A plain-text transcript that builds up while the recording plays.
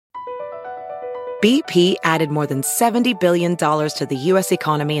BP added more than $70 billion to the U.S.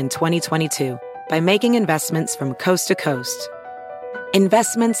 economy in 2022 by making investments from coast to coast.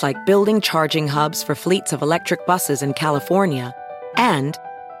 Investments like building charging hubs for fleets of electric buses in California and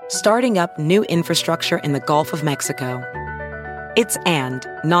starting up new infrastructure in the Gulf of Mexico. It's and,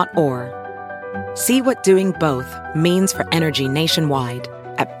 not or. See what doing both means for energy nationwide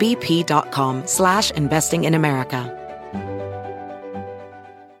at bp.com/investing in America.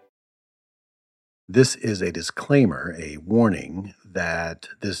 This is a disclaimer, a warning that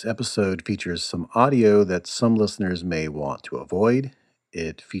this episode features some audio that some listeners may want to avoid.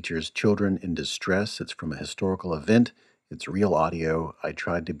 It features children in distress. It's from a historical event. It's real audio. I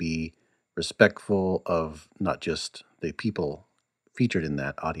tried to be respectful of not just the people featured in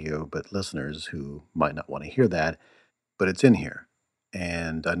that audio, but listeners who might not want to hear that, but it's in here.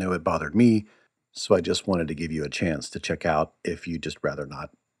 And I know it bothered me, so I just wanted to give you a chance to check out if you'd just rather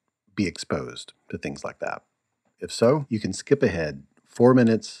not be exposed to things like that. If so, you can skip ahead 4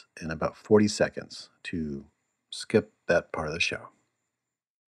 minutes and about 40 seconds to skip that part of the show.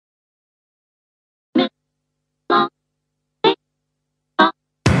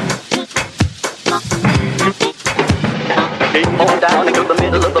 Came on down into the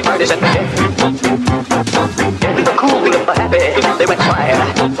middle of the party and in the cool beat of the happy, they went quiet.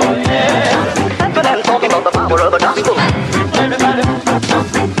 Laughing and talking about the power of the gospel. In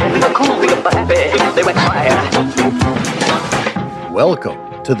the cool beat of the happy, they went quiet.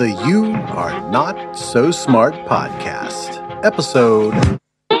 Welcome to the You Are Not So Smart podcast, episode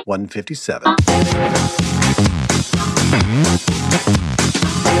 157.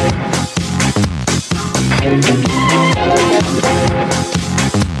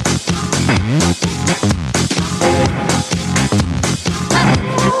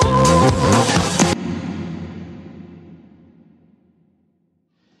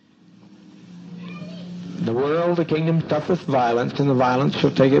 The world, the kingdom suffereth violence, and the violence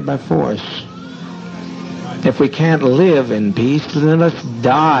shall take it by force. If we can't live in peace, then let's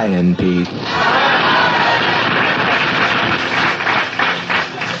die in peace.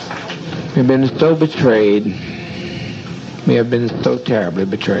 We've been so betrayed. We have been so terribly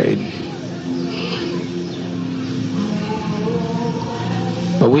betrayed.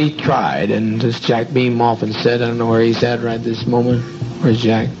 But we tried, and as Jack Beam often said, I don't know where he's at right this moment. Where's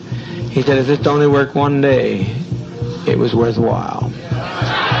Jack? He said, if this only worked one day, it was worthwhile.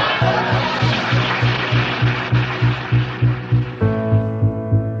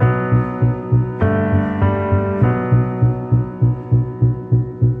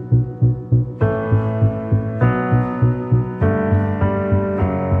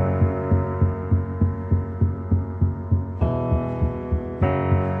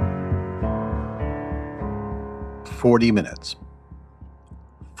 minutes.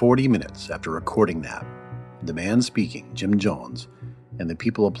 40 minutes after recording that, the man speaking, Jim Jones, and the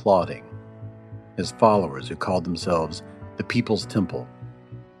people applauding, his followers who called themselves the People's Temple,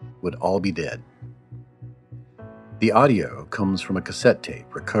 would all be dead. The audio comes from a cassette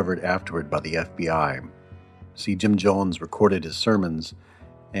tape recovered afterward by the FBI. See, Jim Jones recorded his sermons,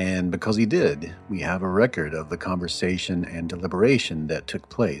 and because he did, we have a record of the conversation and deliberation that took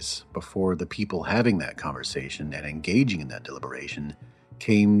place before the people having that conversation and engaging in that deliberation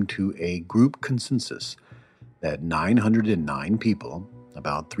came to a group consensus that 909 people,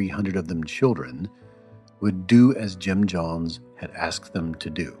 about 300 of them children, would do as Jim Jones had asked them to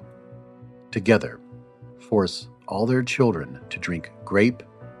do. Together, force all their children to drink grape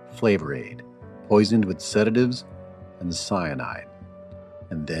Flavor Aid, poisoned with sedatives and cyanide.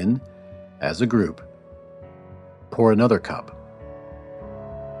 And then, as a group, pour another cup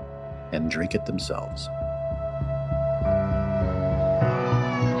and drink it themselves.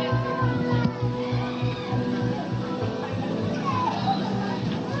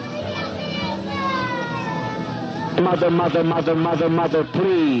 Mother,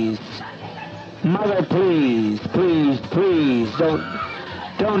 please. Mother, please,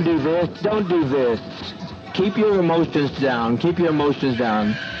 don't do this. Keep your emotions down. Children,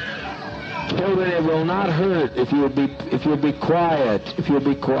 it will not hurt if you'll be quiet. If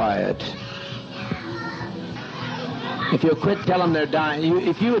you'll quit telling them they're dying.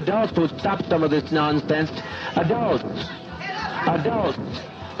 If you adults will stop some of this nonsense, adults,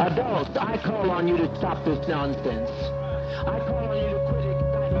 I call on you to stop this nonsense. I call on you to quit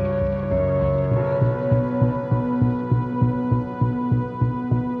exciting your...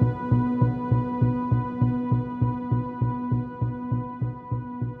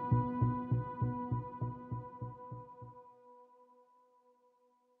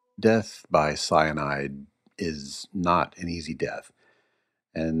 Death by cyanide is not an easy death.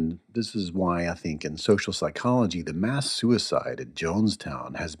 And this is why I think in social psychology, the mass suicide at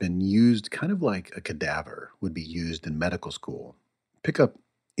Jonestown has been used kind of like a cadaver would be used in medical school. Pick up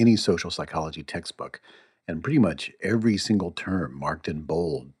any social psychology textbook, and pretty much every single term marked in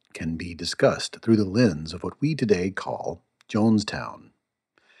bold can be discussed through the lens of what we today call Jonestown.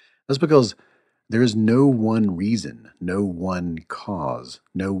 That's because there is no one reason, no one cause,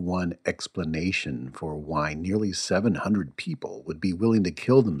 no one explanation for why nearly 700 people would be willing to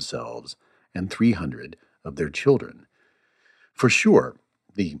kill themselves and 300 of their children. For sure,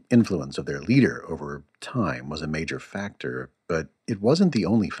 the influence of their leader over time was a major factor, but it wasn't the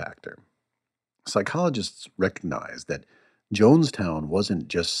only factor. Psychologists recognize that Jonestown wasn't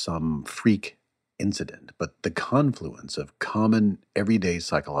just some freak incident, but the confluence of common everyday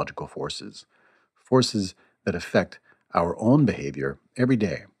psychological forces that affect our own behavior every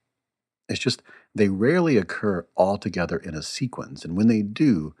day. It's just they rarely occur all together in a sequence, and when they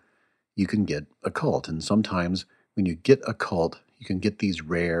do, you can get a cult. And sometimes when you get a cult, you can get these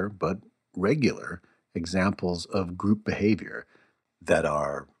rare but regular examples of group behavior that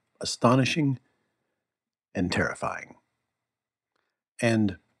are astonishing and terrifying.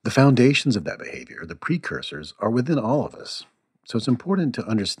 And the foundations of that behavior, the precursors, are within all of us. So it's important to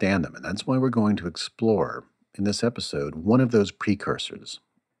understand them, and that's why we're going to explore in this episode one of those precursors,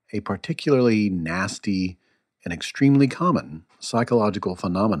 a particularly nasty and extremely common psychological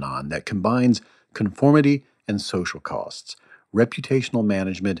phenomenon that combines conformity and social costs, reputational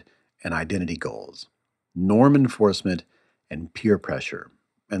management and identity goals, norm enforcement and peer pressure,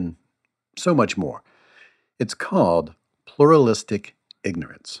 and so much more. It's called pluralistic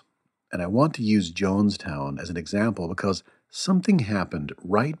ignorance. And I want to use Jonestown as an example because something happened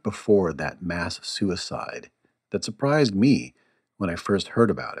right before that mass suicide that surprised me when I first heard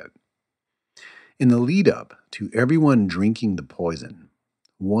about it. In the lead up to everyone drinking the poison,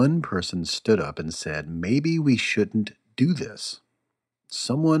 one person stood up and said, maybe we shouldn't do this.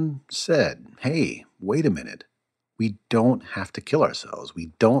 Someone said, hey, wait a minute. We don't have to kill ourselves. We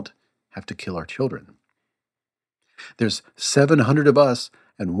don't have to kill our children. There's 700 of us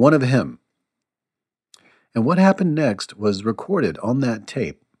and one of him. And what happened next was recorded on that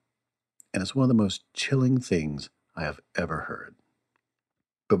tape, and it's one of the most chilling things I have ever heard.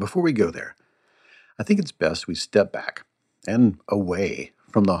 But before we go there, I think it's best we step back and away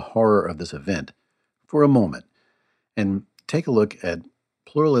from the horror of this event for a moment and take a look at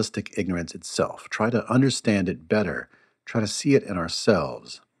pluralistic ignorance itself, try to understand it better, try to see it in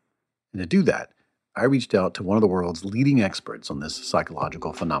ourselves. And to do that, I reached out to one of the world's leading experts on this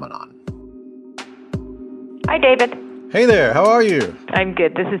psychological phenomenon. Hi, David. Hey there, how are you? I'm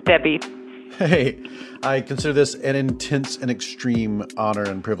good. This is Debbie. Hey, I consider this an intense and extreme honor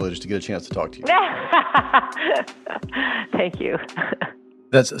and privilege to get a chance to talk to you. Thank you.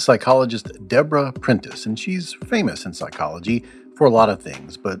 That's psychologist Deborah Prentice, and she's famous in psychology for a lot of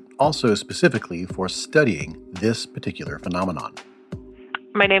things, but also specifically for studying this particular phenomenon.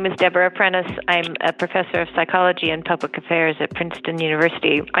 My name is Deborah Prentice. I'm a professor of psychology and public affairs at Princeton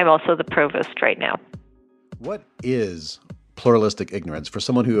University. I'm also the provost right now. What is pluralistic ignorance for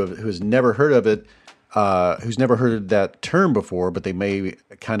someone who has never heard of it, who's never heard that term before, but they may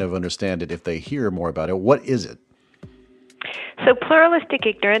kind of understand it if they hear more about it? What is it? So pluralistic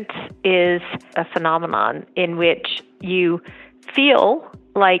ignorance is a phenomenon in which you feel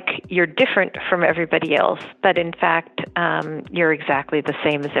like you're different from everybody else, but in fact, you're exactly the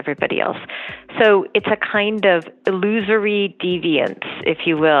same as everybody else. So it's a kind of illusory deviance, if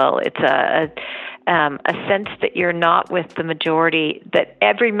you will. It's a sense that you're not with the majority, that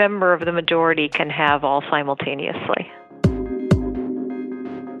every member of the majority can have all simultaneously.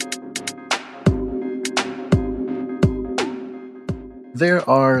 There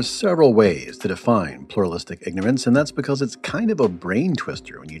are several ways to define pluralistic ignorance, and that's because it's kind of a brain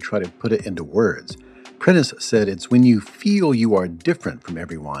twister when you try to put it into words. Prentice said it's when you feel you are different from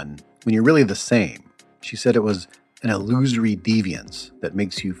everyone, when you're really the same. She said it was an illusory deviance that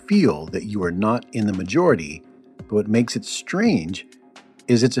makes you feel that you are not in the majority, but what makes it strange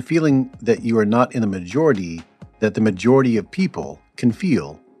is it's a feeling that you are not in the majority that the majority of people can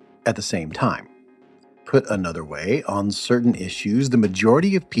feel at the same time. Put another way, on certain issues, the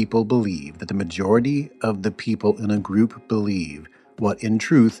majority of people believe that the majority of the people in a group believe what, in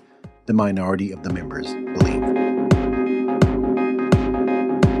truth, the minority of the members believe.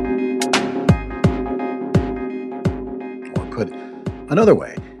 Or put another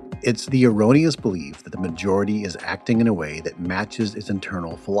way, it's the erroneous belief that the majority is acting in a way that matches its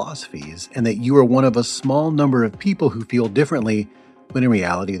internal philosophies and that you are one of a small number of people who feel differently, when in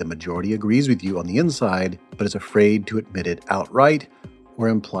reality the majority agrees with you on the inside but is afraid to admit it outright or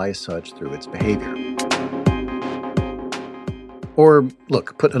imply such through its behavior. Or,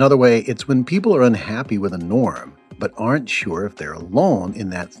 look, put another way, it's when people are unhappy with a norm, but aren't sure if they're alone in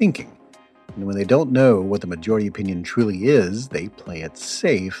that thinking. And when they don't know what the majority opinion truly is, they play it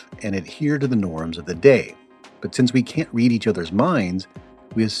safe and adhere to the norms of the day. But since we can't read each other's minds,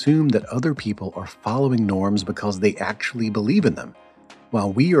 we assume that other people are following norms because they actually believe in them,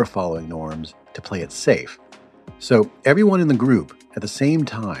 while we are following norms to play it safe. So everyone in the group, at the same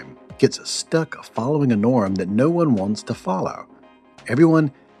time, gets stuck following a norm that no one wants to follow.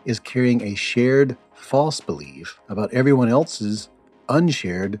 Everyone is carrying a shared false belief about everyone else's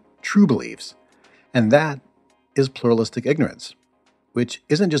unshared true beliefs. And that is pluralistic ignorance, which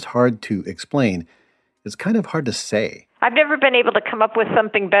isn't just hard to explain, it's kind of hard to say. I've never been able to come up with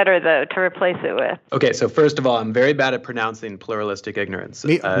something better, though, to replace it with. Okay, so first of all, I'm very bad at pronouncing pluralistic ignorance.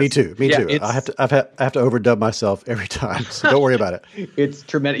 Me too. I have to overdub myself every time, so don't worry about it. It's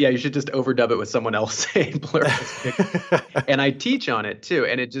tremendous. Yeah, you should just overdub it with someone else saying pluralistic. And I teach on it, too,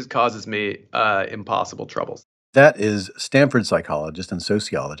 and it just causes me impossible troubles. That is Stanford psychologist and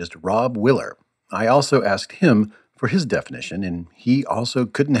sociologist Rob Willer. I also asked him for his definition, and he also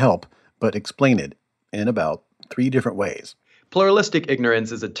couldn't help but explain it in about 3 different ways. Pluralistic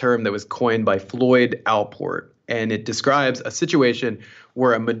ignorance is a term that was coined by Floyd Allport, and it describes a situation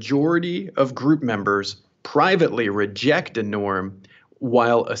where a majority of group members privately reject a norm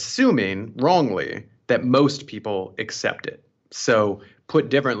while assuming, wrongly, that most people accept it. So, put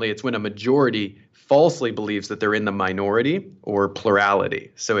differently, it's when a majority falsely believes that they're in the minority or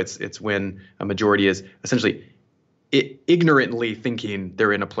plurality. So it's when a majority is essentially ignorantly thinking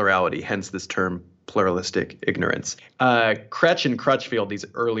they're in a plurality, hence this term pluralistic ignorance. Kretsch and Crutchfield, these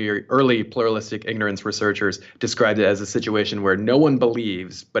early pluralistic ignorance researchers, described it as a situation where no one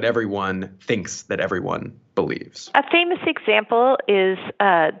believes, but everyone thinks that everyone believes. A famous example is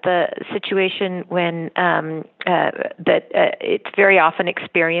the situation when it's very often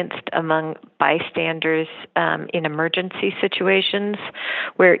experienced among bystanders in emergency situations,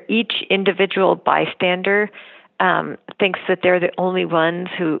 where each individual bystander thinks that they're the only ones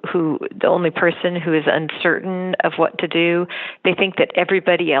the only person who is uncertain of what to do. They think that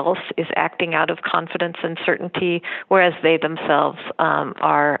everybody else is acting out of confidence and certainty, whereas they themselves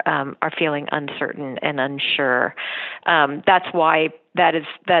are feeling uncertain and unsure. That's why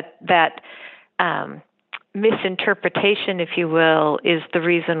that misinterpretation, if you will, is the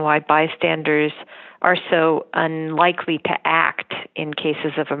reason why bystanders are so unlikely to act in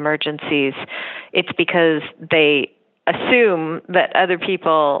cases of emergencies. It's because they assume that other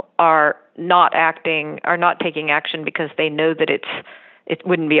people are not taking action because they know that it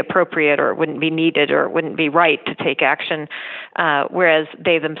wouldn't be appropriate or it wouldn't be needed or it wouldn't be right to take action, whereas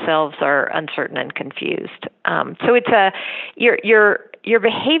they themselves are uncertain and confused. So it's you're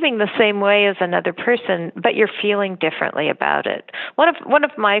behaving the same way as another person, but you're feeling differently about it. One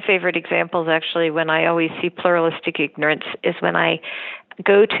of my favorite examples, actually, when I always see pluralistic ignorance, is when I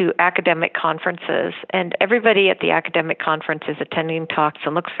go to academic conferences, and everybody at the academic conference is attending talks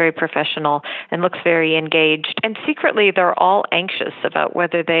and looks very professional and looks very engaged. And secretly, they're all anxious about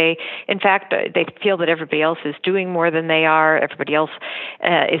whether they feel that everybody else is doing more than they are, everybody else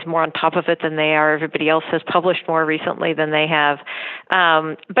is more on top of it than they are, everybody else has published more recently than they have.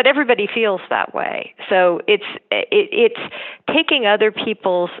 But everybody feels that way. So it's taking other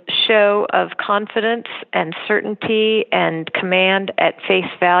people's show of confidence and certainty and command at face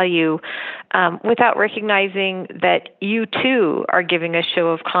value without recognizing that you too are giving a show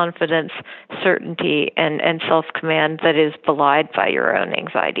of confidence, certainty, and self-command that is belied by your own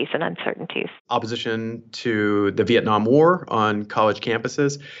anxieties and uncertainties. Opposition to the Vietnam War on college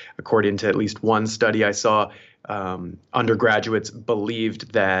campuses. According to at least one study I saw, undergraduates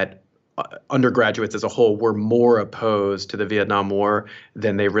believed that undergraduates as a whole were more opposed to the Vietnam War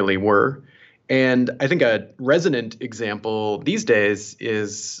than they really were. And I think a resonant example these days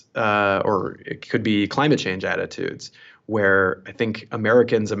is, or it could be climate change attitudes, where I think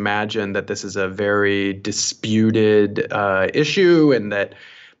Americans imagine that this is a very disputed issue and that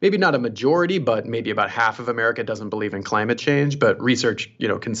maybe not a majority, but maybe about half of America doesn't believe in climate change. But research,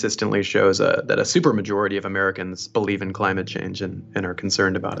 consistently shows that a supermajority of Americans believe in climate change and are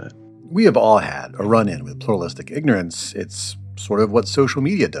concerned about it. We have all had a run-in with pluralistic ignorance. It's sort of what social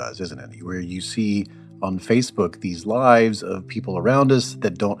media does, isn't it? Where you see on Facebook these lives of people around us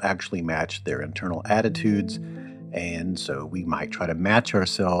that don't actually match their internal attitudes. And so we might try to match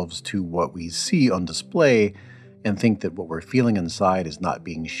ourselves to what we see on display and think that what we're feeling inside is not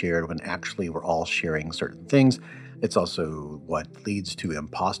being shared when actually we're all sharing certain things. It's also what leads to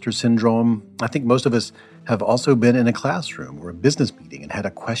imposter syndrome. I think most of us have also been in a classroom or a business meeting and had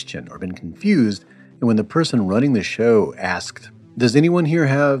a question or been confused, and when the person running the show asked, "Does anyone here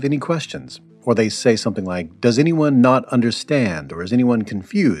have any questions?" Or they say something like, "Does anyone not understand?" or "Is anyone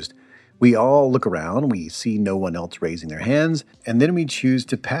confused?" We all look around, we see no one else raising their hands, and then we choose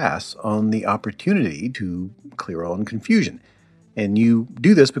to pass on the opportunity to clear on confusion. And you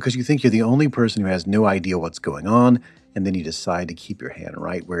do this because you think you're the only person who has no idea what's going on, and then you decide to keep your hand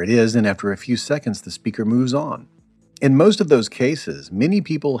right where it is, and after a few seconds, the speaker moves on. In most of those cases, many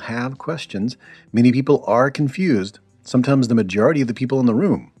people have questions, many people are confused, sometimes the majority of the people in the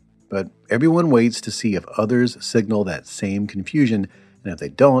room. But everyone waits to see if others signal that same confusion, and if they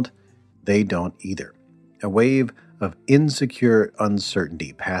don't either. A wave of insecure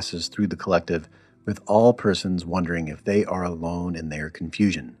uncertainty passes through the collective, with all persons wondering if they are alone in their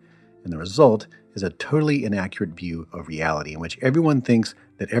confusion. And the result is a totally inaccurate view of reality in which everyone thinks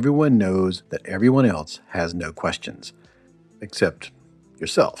that everyone knows that everyone else has no questions, except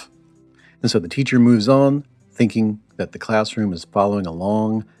yourself. And so the teacher moves on, thinking that the classroom is following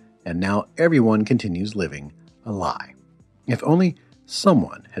along, and now everyone continues living a lie. If only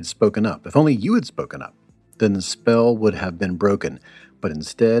someone had spoken up, if only you had spoken up, then the spell would have been broken. But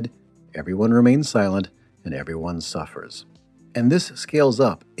instead, everyone remains silent and everyone suffers. And this scales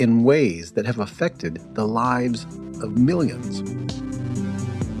up in ways that have affected the lives of millions.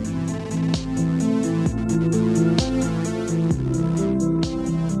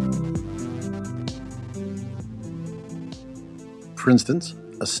 For instance,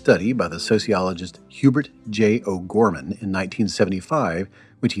 a study by the sociologist Hubert J. O'Gorman in 1975,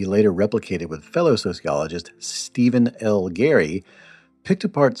 which he later replicated with fellow sociologist Stephen L. Gary, picked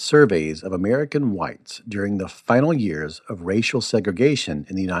apart surveys of American whites during the final years of racial segregation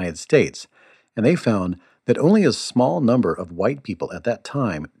in the United States, and they found that only a small number of white people at that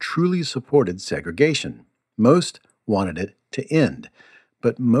time truly supported segregation. Most wanted it to end,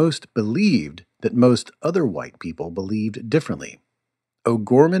 but most believed that most other white people believed differently.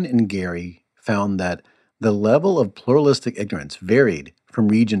 O'Gorman and Gary found that the level of pluralistic ignorance varied from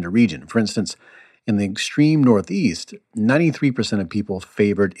region to region. For instance, in the extreme Northeast, 93% of people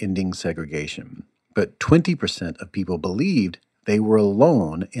favored ending segregation, but 20% of people believed they were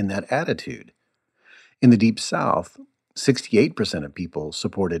alone in that attitude. In the Deep South, 68% of people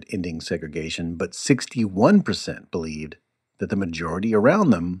supported ending segregation, but 61% believed that the majority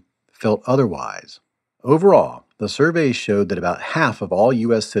around them felt otherwise. Overall, the survey showed that about half of all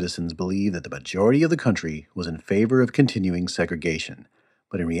U.S. citizens believed that the majority of the country was in favor of continuing segregation,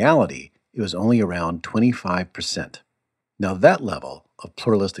 but in reality, it was only around 25%. Now, that level of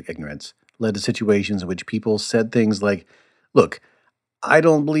pluralistic ignorance led to situations in which people said things like, "Look, I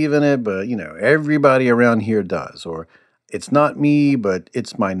don't believe in it, but, everybody around here does," or "It's not me, but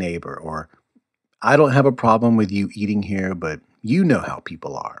it's my neighbor," or "I don't have a problem with you eating here, but you know how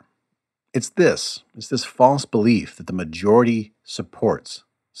people are." It's this false belief that the majority supports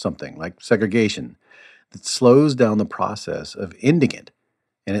something like segregation that slows down the process of ending it,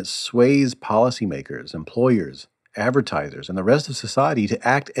 and it sways policymakers, employers, advertisers, and the rest of society to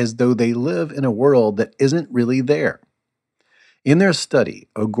act as though they live in a world that isn't really there. In their study,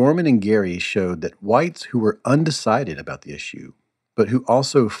 O'Gorman and Gary showed that whites who were undecided about the issue, but who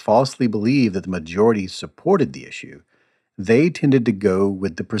also falsely believed that the majority supported the issue, they tended to go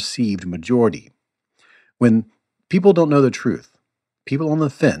with the perceived majority. When people don't know the truth, people on the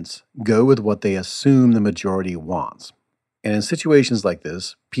fence go with what they assume the majority wants. And in situations like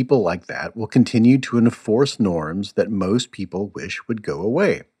this, people like that will continue to enforce norms that most people wish would go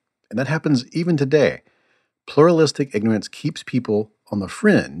away. And that happens even today. Pluralistic ignorance keeps people on the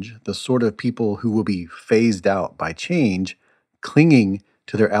fringe, the sort of people who will be phased out by change, clinging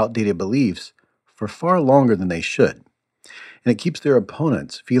to their outdated beliefs for far longer than they should. And it keeps their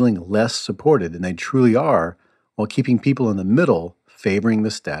opponents feeling less supported than they truly are, while keeping people in the middle favoring the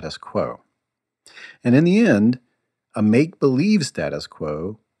status quo. And in the end, a make-believe status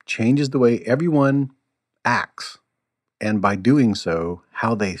quo changes the way everyone acts, and by doing so,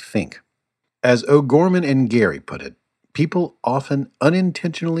 how they think. As O'Gorman and Gary put it, people often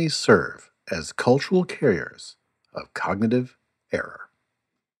unintentionally serve as cultural carriers of cognitive error.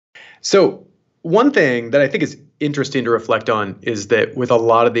 So, one thing that I think is interesting to reflect on is that with a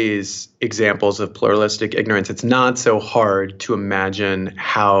lot of these examples of pluralistic ignorance, it's not so hard to imagine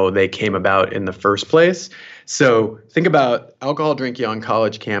how they came about in the first place. So think about alcohol drinking on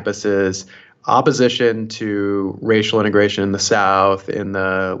college campuses, opposition to racial integration in the South in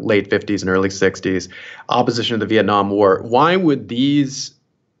the late 50s and early 60s, opposition to the Vietnam War. Why would these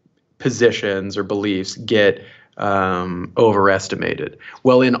positions or beliefs get overestimated.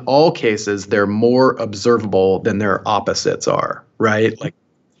 Well, in all cases, they're more observable than their opposites are, right? Like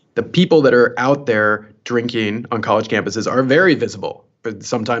the people that are out there drinking on college campuses are very visible, but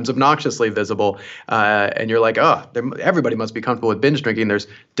sometimes obnoxiously visible. And you're like, oh, everybody must be comfortable with binge drinking. There's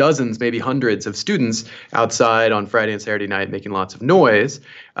dozens, maybe hundreds of students outside on Friday and Saturday night making lots of noise.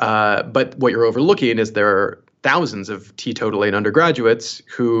 But what you're overlooking is there are thousands of teetotaling undergraduates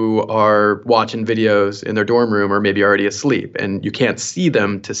who are watching videos in their dorm room or maybe already asleep, and you can't see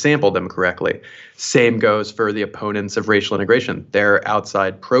them to sample them correctly. Same goes for the opponents of racial integration. They're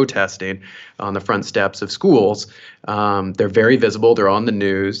outside protesting on the front steps of schools. They're very visible. They're on the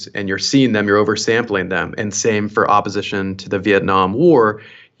news, and you're seeing them. You're oversampling them. And same for opposition to the Vietnam War.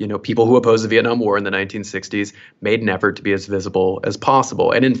 You know, people who opposed the Vietnam War in the 1960s made an effort to be as visible as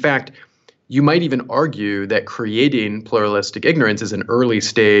possible. And in fact, you might even argue that creating pluralistic ignorance is an early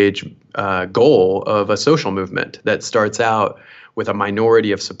stage goal of a social movement that starts out with a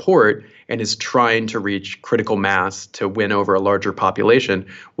minority of support and is trying to reach critical mass to win over a larger population.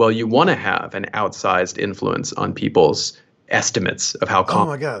 Well, you want to have an outsized influence on people's estimates of how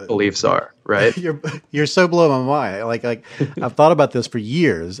common beliefs are, right? You're so blowing my mind. Like I've thought about this for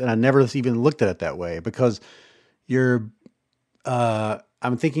years, and I never even looked at it that way, because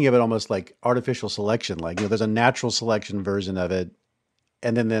I'm thinking of it almost like artificial selection. Like, you know, there's a natural selection version of it.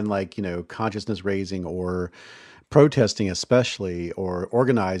 And then like, you know, consciousness raising or protesting, especially, or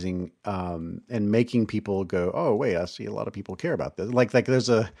organizing, and making people go, oh, wait, I see a lot of people care about this. Like there's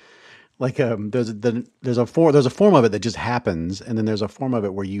a form of it that just happens. And then there's a form of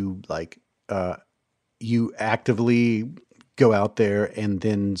it where you you actively go out there and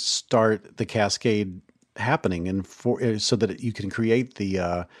then start the cascade happening, and so that you can create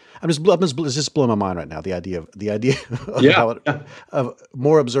the it's just blowing my mind right now, the idea of of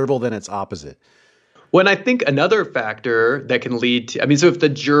more observable than its opposite. Well, and I think another factor that can lead to, I mean, so if the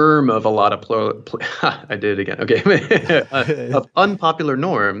germ of a lot of I did it again. Okay. Of unpopular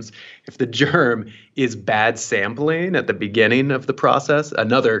norms, if the germ is bad sampling at the beginning of the process,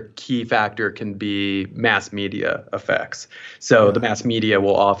 another key factor can be mass media effects. So the mass media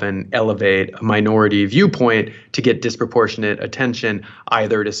will often elevate a minority viewpoint to get disproportionate attention,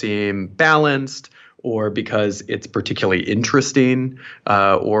 either to seem balanced, or because it's particularly interesting,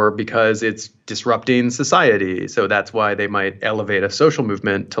 or because it's disrupting society. So that's why they might elevate a social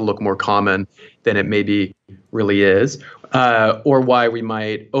movement to look more common than it maybe really is, or why we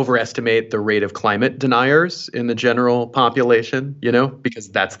might overestimate the rate of climate deniers in the general population, you know, because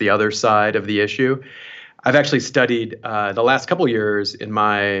that's the other side of the issue. I've actually studied the last couple of years in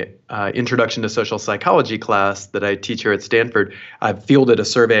my Introduction to Social Psychology class that I teach here at Stanford. I've fielded a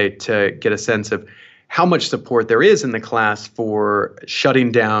survey to get a sense of how much support there is in the class for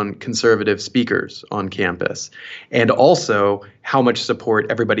shutting down conservative speakers on campus, and also how much support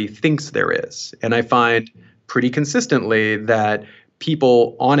everybody thinks there is. And I find pretty consistently that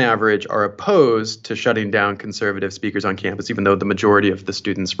people on average are opposed to shutting down conservative speakers on campus, even though the majority of the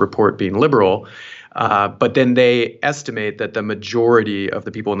students report being liberal. But then they estimate that the majority of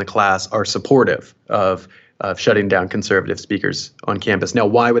the people in the class are supportive of shutting down conservative speakers on campus. Now,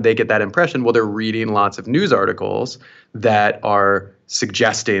 why would they get that impression? Well, they're reading lots of news articles that are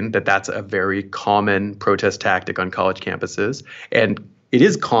suggesting that that's a very common protest tactic on college campuses. And it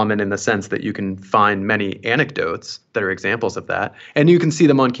is common in the sense that you can find many anecdotes that are examples of that. And you can see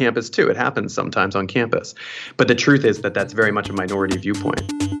them on campus too. It happens sometimes on campus. But the truth is that that's very much a minority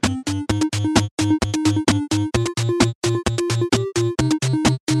viewpoint.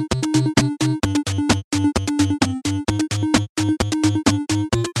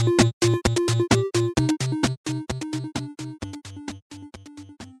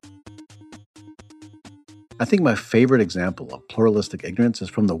 I think my favorite example of pluralistic ignorance is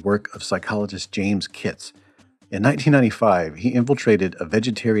from the work of psychologist James Kitts. In 1995, he infiltrated a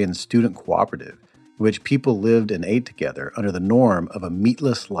vegetarian student cooperative in which people lived and ate together under the norm of a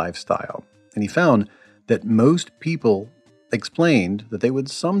meatless lifestyle. And he found that most people explained that they would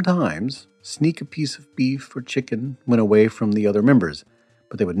sometimes sneak a piece of beef or chicken when away from the other members,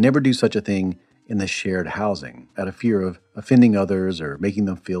 but they would never do such a thing in the shared housing out of fear of offending others or making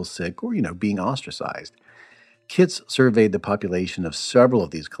them feel sick or, being ostracized. Kitts surveyed the population of several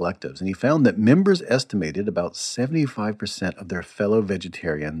of these collectives, and he found that members estimated about 75% of their fellow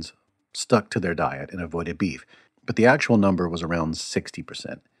vegetarians stuck to their diet and avoided beef, but the actual number was around 60%.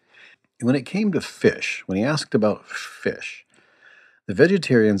 And when it came to fish, when he asked about fish, the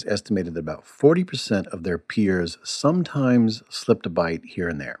vegetarians estimated that about 40% of their peers sometimes slipped a bite here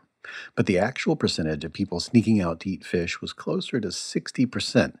and there, but the actual percentage of people sneaking out to eat fish was closer to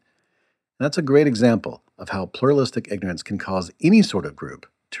 60%. That's a great example of how pluralistic ignorance can cause any sort of group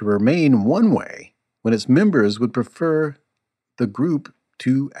to remain one way when its members would prefer the group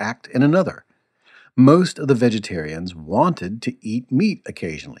to act in another. Most of the vegetarians wanted to eat meat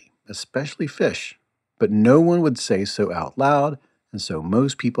occasionally, especially fish, but no one would say so out loud, and so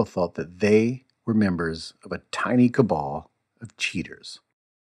most people thought that they were members of a tiny cabal of cheaters.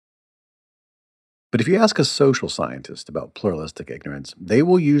 But if you ask a social scientist about pluralistic ignorance, they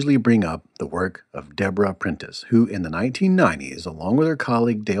will usually bring up the work of Deborah Prentice, who in the 1990s, along with her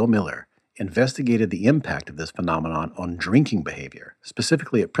colleague Dale Miller, investigated the impact of this phenomenon on drinking behavior,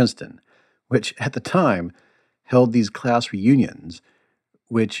 specifically at Princeton, which at the time held these class reunions,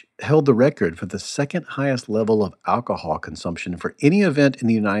 which held the record for the second highest level of alcohol consumption for any event in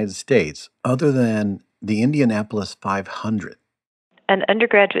the United States other than the Indianapolis 500. An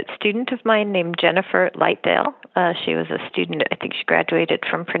undergraduate student of mine named Jennifer Lightdale. She was a student, I think she graduated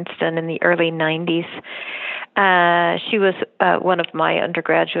from Princeton in the early 90s. She was one of my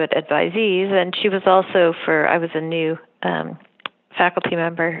undergraduate advisees, and she was also I was a new faculty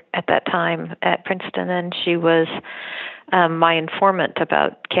member at that time at Princeton, and she was my informant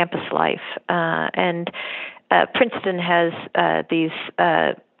about campus life. And Princeton has these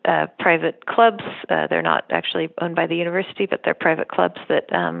private clubs. They're not actually owned by the university, but they're private clubs that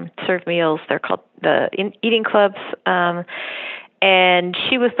serve meals. They're called the eating clubs. And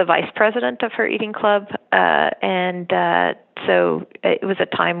she was the vice president of her eating club. So it was a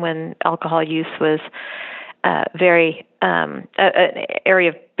time when alcohol use was very an area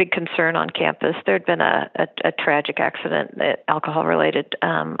of big concern on campus. There had been a tragic accident, alcohol-related,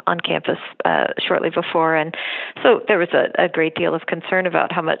 on campus shortly before, and so there was a great deal of concern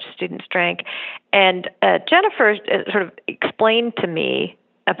about how much students drank. And Jennifer sort of explained to me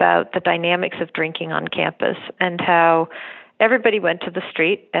about the dynamics of drinking on campus and how everybody went to the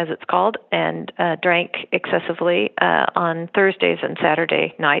street, as it's called, and drank excessively on Thursdays and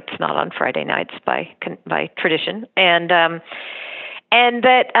Saturday nights, not on Friday nights by tradition, and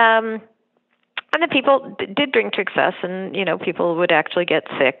that people did drink to excess, and people would actually get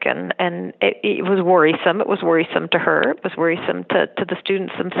sick, and it was worrisome. It was worrisome to her. It was worrisome to the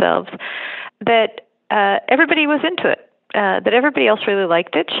students themselves. That everybody was into it. That everybody else really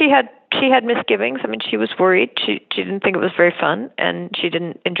liked it. She had misgivings. I mean, she was worried. She didn't think it was very fun, and she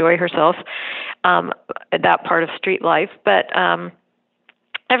didn't enjoy herself that part of street life. But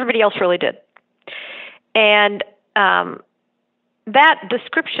everybody else really did. And that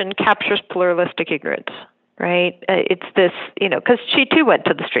description captures pluralistic ignorance, right? It's this, because she too went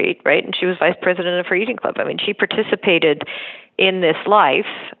to the street, right? And she was vice president of her eating club. I mean, she participated in this life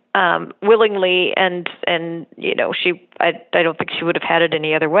willingly, and I don't think she would have had it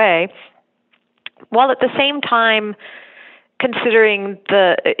any other way. While at the same time considering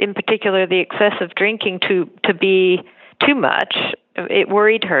in particular the excessive drinking to be too much, it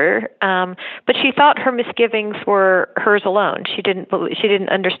worried her. But she thought her misgivings were hers alone. She didn't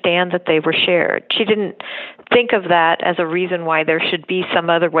understand that they were shared. She didn't think of that as a reason why there should be some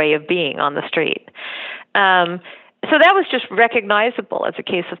other way of being on the street. So that was just recognizable as a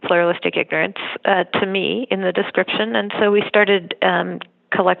case of pluralistic ignorance to me in the description. And so we started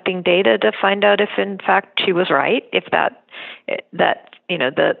collecting data to find out if, in fact, she was right, if the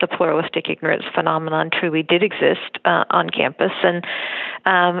pluralistic ignorance phenomenon truly did exist on campus. And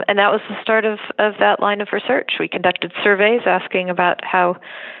that was the start of that line of research. We conducted surveys asking about how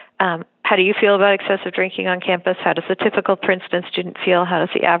do you feel about excessive drinking on campus? How does a typical Princeton student feel? How does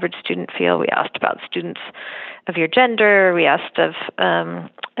the average student feel? We asked about students of your gender. We asked of,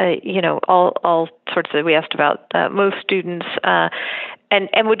 all sorts of, we asked about most students,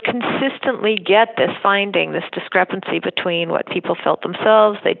 and would consistently get this finding, this discrepancy between what people felt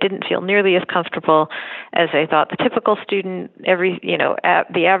themselves. They didn't feel nearly as comfortable as they thought the typical student,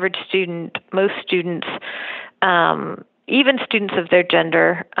 the average student, most students, even students of their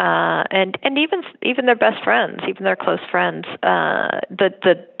gender, and even their best friends, even their close friends.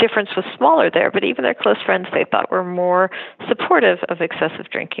 The difference was smaller there, but even their close friends they thought were more supportive of excessive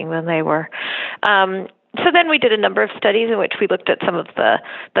drinking than they were. So then we did a number of studies in which we looked at some of the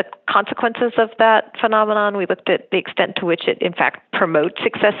consequences of that phenomenon. We looked at the extent to which it, in fact, promotes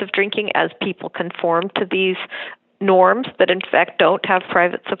excessive drinking as people conform to these norms that, in fact, don't have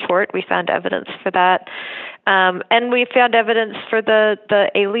private support. We found evidence for that. And we found evidence for the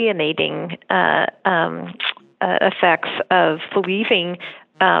alienating effects of believing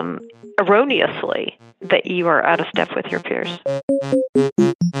erroneously that you are out of step with your peers.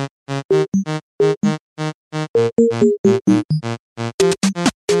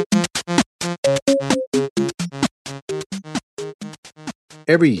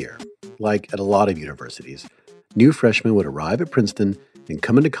 Every year, like at a lot of universities, new freshmen would arrive at Princeton and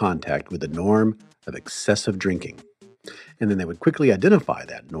come into contact with the norm of excessive drinking. And then they would quickly identify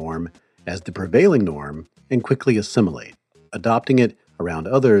that norm as the prevailing norm and quickly assimilate, adopting it around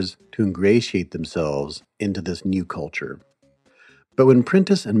others to ingratiate themselves into this new culture. But when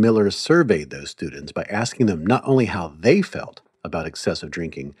Prentice and Miller surveyed those students by asking them not only how they felt about excessive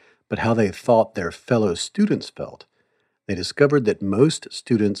drinking, but how they thought their fellow students felt, they discovered that most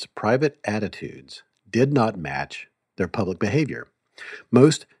students' private attitudes did not match their public behavior.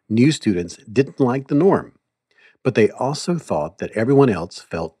 Most new students didn't like the norm, but they also thought that everyone else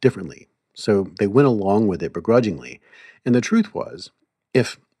felt differently, so they went along with it begrudgingly. And the truth was,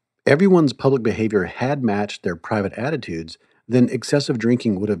 if everyone's public behavior had matched their private attitudes, then excessive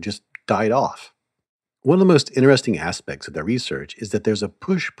drinking would have just died off. One of the most interesting aspects of their research is that there's a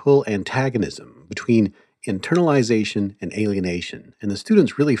push-pull antagonism between internalization and alienation, and the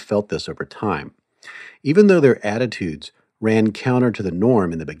students really felt this over time. Even though their attitudes ran counter to the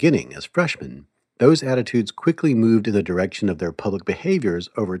norm in the beginning as freshmen, those attitudes quickly moved in the direction of their public behaviors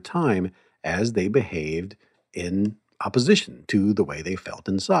over time as they behaved in opposition to the way they felt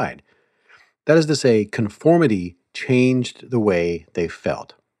inside. That is to say, conformity changed the way they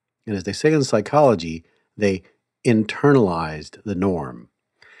felt. And as they say in psychology, they internalized the norm.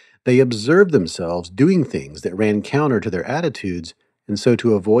 They observed themselves doing things that ran counter to their attitudes, and so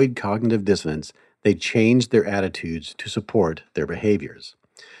to avoid cognitive dissonance, they changed their attitudes to support their behaviors.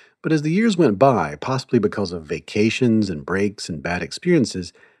 But as the years went by, possibly because of vacations and breaks and bad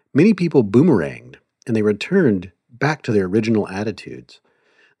experiences, many people boomeranged, and they returned back to their original attitudes.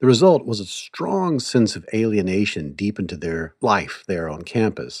 The result was a strong sense of alienation deep into their life there on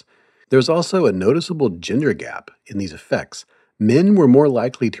campus. There's also a noticeable gender gap in these effects. Men were more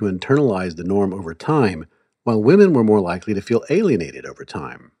likely to internalize the norm over time, while women were more likely to feel alienated over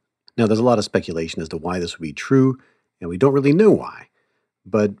time. Now, there's a lot of speculation as to why this would be true, and we don't really know why.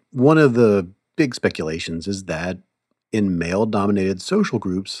 But one of the big speculations is that in male-dominated social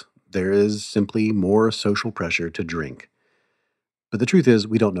groups, there is simply more social pressure to drink. But the truth is,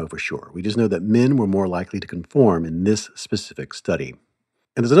 we don't know for sure. We just know that men were more likely to conform in this specific study.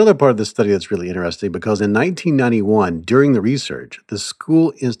 And there's another part of this study that's really interesting because in 1991, during the research, the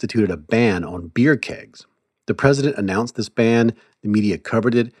school instituted a ban on beer kegs. The president announced this ban, the media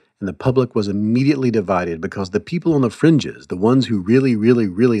covered it, and the public was immediately divided because the people on the fringes, the ones who really, really,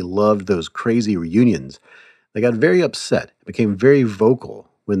 really loved those crazy reunions, they got very upset, became very vocal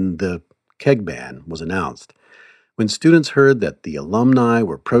when the keg ban was announced. When students heard that the alumni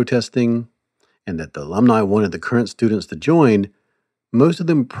were protesting and that the alumni wanted the current students to join, most of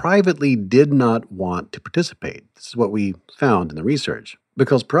them privately did not want to participate. This is what we found in the research.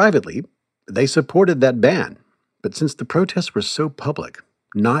 Because privately, they supported that ban. But since the protests were so public,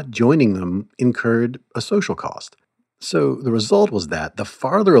 not joining them incurred a social cost. So the result was that the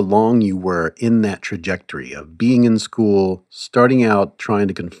farther along you were in that trajectory of being in school, starting out trying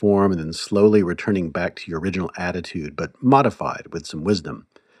to conform, and then slowly returning back to your original attitude, but modified with some wisdom,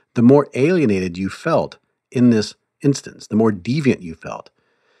 the more alienated you felt in this instance, the more deviant you felt.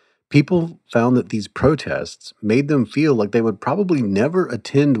 People found that these protests made them feel like they would probably never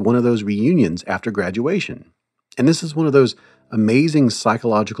attend one of those reunions after graduation. And this is one of those amazing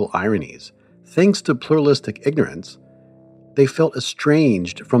psychological ironies. Thanks to pluralistic ignorance, they felt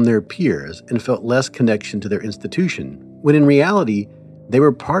estranged from their peers and felt less connection to their institution, when in reality, they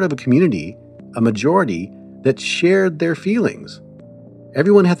were part of a community, a majority, that shared their feelings.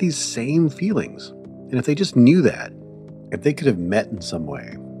 Everyone had these same feelings. And if they just knew that, if they could have met in some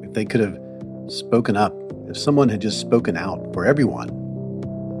way, if they could have spoken up, if someone had just spoken out for everyone,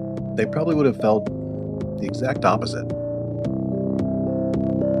 they probably would have felt the exact opposite.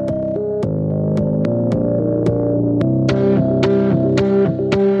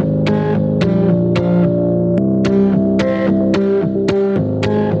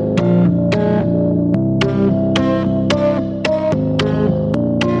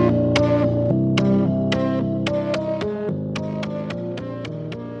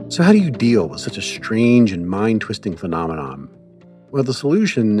 So how do you deal with such a strange and mind-twisting phenomenon? Well, the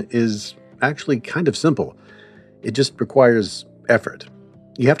solution is actually kind of simple. It just requires effort.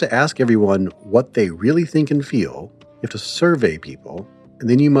 You have to ask everyone what they really think and feel. You have to survey people, and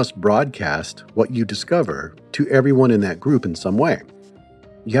then you must broadcast what you discover to everyone in that group in some way.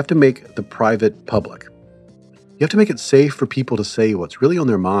 You have to make the private public. You have to make it safe for people to say what's really on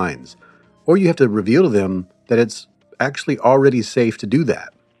their minds, or you have to reveal to them that it's actually already safe to do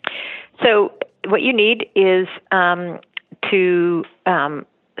that. So what you need is to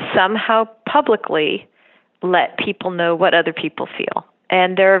somehow publicly let people know what other people feel.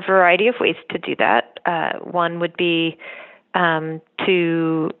 And there are a variety of ways to do that. One would be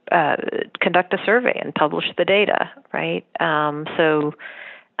to conduct a survey and publish the data, right?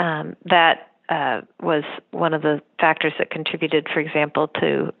 That was one of the factors that contributed, for example,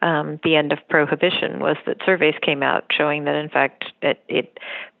 to the end of prohibition, was that surveys came out showing that, in fact,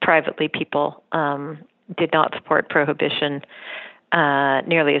 privately people did not support prohibition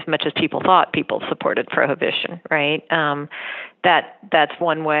nearly as much as people thought people supported prohibition, right? That's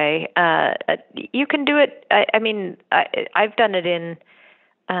one way. You can do it. I've done it in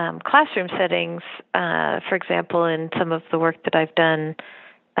classroom settings. For example, in some of the work that I've done,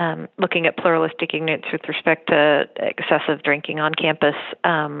 looking at pluralistic ignorance with respect to excessive drinking on campus.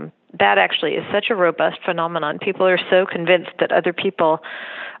 That actually is such a robust phenomenon. People are so convinced that other people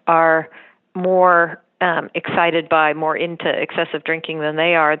are more excited by, more into excessive drinking than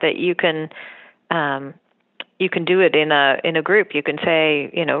they are, that you can do it in a group. You can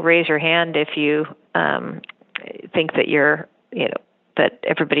say, raise your hand if you think that you're, that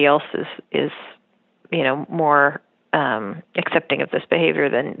everybody else is more accepting of this behavior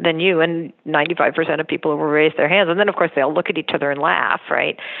than you, and 95% of people will raise their hands, and then of course they'll look at each other and laugh,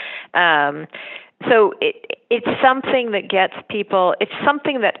 right? So it's something that gets people. It's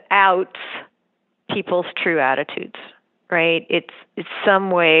something that outs people's true attitudes, right? It's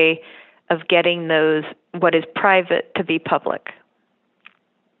some way of getting what is private to be public,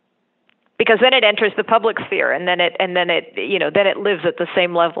 because then it enters the public sphere, and then it lives at the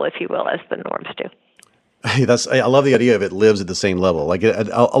same level, if you will, as the norms do. I love the idea of it lives at the same level. Like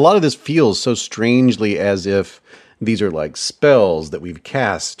a lot of this feels so strangely as if these are like spells that we've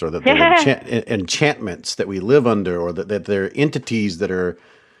cast, or that they're enchantments that we live under, or that they're entities that are,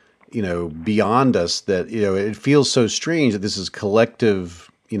 beyond us. That it feels so strange that this is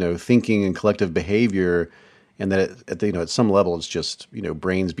collective, thinking and collective behavior, and that at some level it's just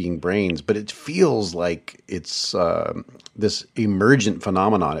brains being brains. But it feels like it's this emergent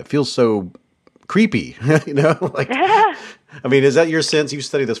phenomenon. It feels so creepy, is that your sense? You've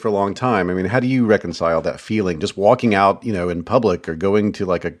studied this for a long time. How do you reconcile that feeling, just walking out, in public, or going to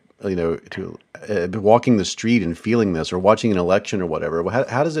walking the street and feeling this, or watching an election or whatever?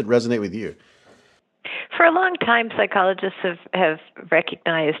 How does it resonate with you? For a long time, psychologists have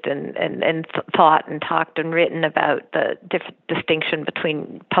recognized and thought and talked and written about the distinction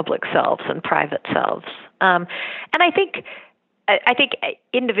between public selves and private selves. And I think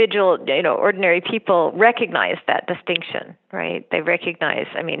individual, ordinary people recognize that distinction, right? They recognize,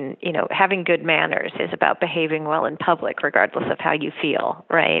 having good manners is about behaving well in public, regardless of how you feel,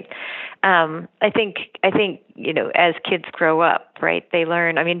 right? I think, as kids grow up, right, they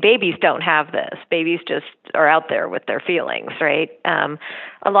learn, babies don't have this. Babies just are out there with their feelings, right?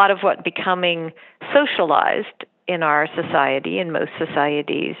 A lot of what becoming socialized in our society, in most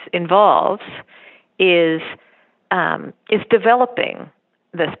societies, involves is developing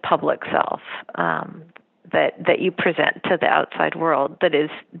this public self that you present to the outside world, that is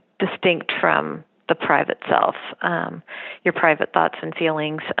distinct from the private self, your private thoughts and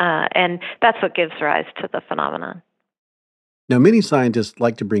feelings, and that's what gives rise to the phenomenon. Now, many scientists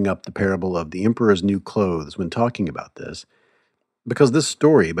like to bring up the parable of the emperor's new clothes when talking about this, because this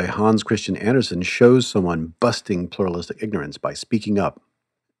story by Hans Christian Andersen shows someone busting pluralistic ignorance by speaking up.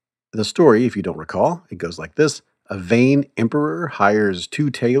 The story, if you don't recall, it goes like this. A vain emperor hires 2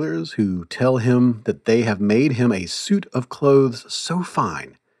 tailors who tell him that they have made him a suit of clothes so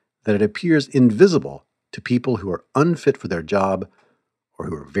fine that it appears invisible to people who are unfit for their job or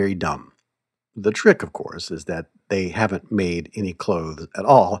who are very dumb. The trick, of course, is that they haven't made any clothes at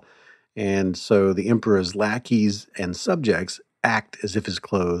all, and so the emperor's lackeys and subjects act as if his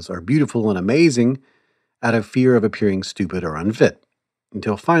clothes are beautiful and amazing out of fear of appearing stupid or unfit,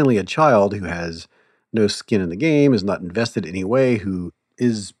 until finally a child who has no skin in the game, is not invested in any way, who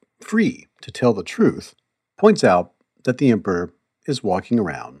is free to tell the truth, points out that the emperor is walking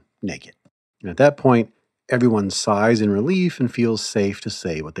around naked. And at that point, everyone sighs in relief and feels safe to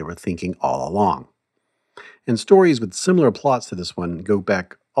say what they were thinking all along. And stories with similar plots to this one go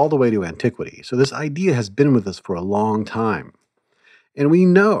back all the way to antiquity, so this idea has been with us for a long time. And we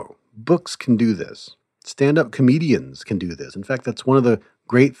know books can do this. Stand-up comedians can do this. In fact, that's one of the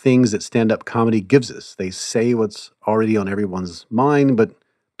great things that stand-up comedy gives us. They say what's already on everyone's mind, but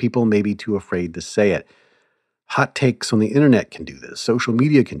people may be too afraid to say it. Hot takes on the internet can do this. Social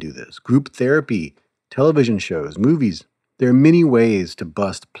media can do this. Group therapy, television shows, movies. There are many ways to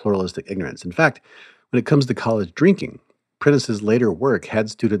bust pluralistic ignorance. In fact, when it comes to college drinking, Prentice's later work had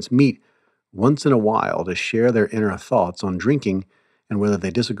students meet once in a while to share their inner thoughts on drinking and whether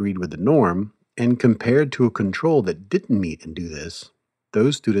they disagreed with the norm, and compared to a control that didn't meet and do this,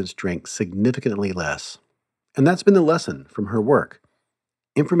 those students drank significantly less. And that's been the lesson from her work.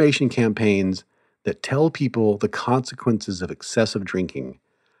 Information campaigns that tell people the consequences of excessive drinking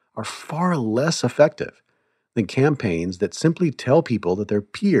are far less effective than campaigns that simply tell people that their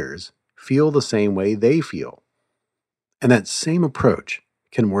peers feel the same way they feel. And that same approach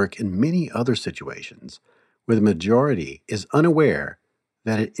can work in many other situations where the majority is unaware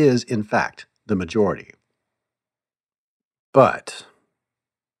that it is, in fact, the majority. But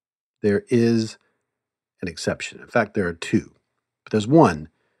there is an exception. In fact, there are two. But there's one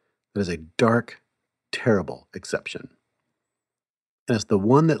that is a dark, terrible exception. And it's the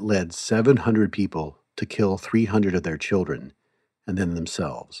one that led 700 people to kill 300 of their children and then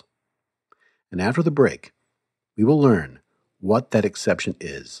themselves. And after the break, we will learn what that exception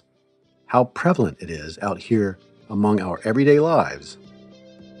is, how prevalent it is out here among our everyday lives,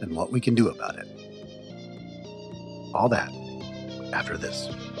 and what we can do about it. All that after this.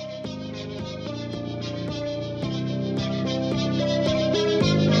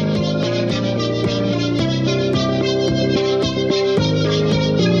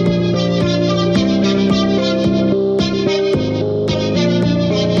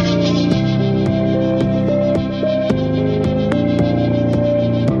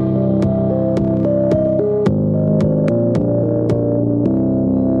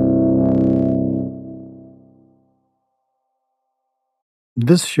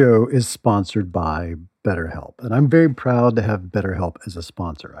 This show is sponsored by BetterHelp, and I'm very proud to have BetterHelp as a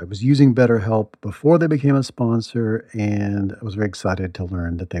sponsor. I was using BetterHelp before they became a sponsor, and I was very excited to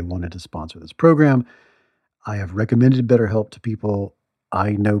learn that they wanted to sponsor this program. I have recommended BetterHelp to people.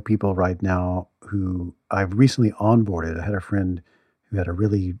 I know people right now who I've recently onboarded. I had a friend who had a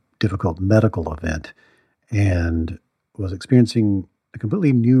really difficult medical event and was experiencing a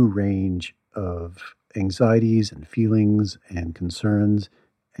completely new range of anxieties and feelings and concerns.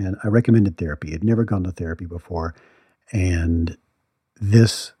 And I recommended therapy. I'd never gone to therapy before. And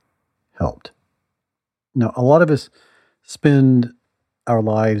this helped. Now, a lot of us spend our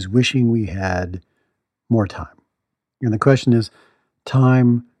lives wishing we had more time. And the question is,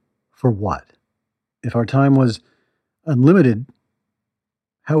 time for what? If our time was unlimited,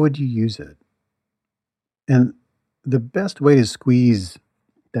 how would you use it? And the best way to squeeze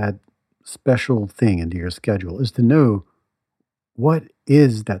that special thing into your schedule is to know what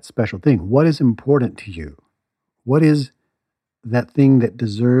is that special thing? What is important to you? What is that thing that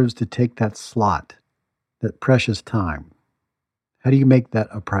deserves to take that slot, that precious time? How do you make that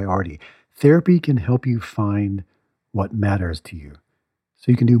a priority? Therapy can help you find what matters to you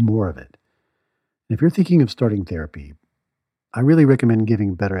so you can do more of it. And if you're thinking of starting therapy, I really recommend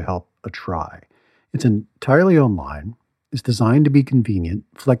giving BetterHelp a try. It's entirely online. It's designed to be convenient,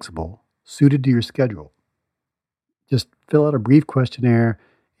 flexible, suited to your schedule. Just fill out a brief questionnaire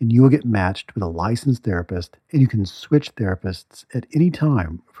and you will get matched with a licensed therapist, and you can switch therapists at any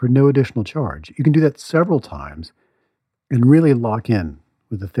time for no additional charge. You can do that several times and really lock in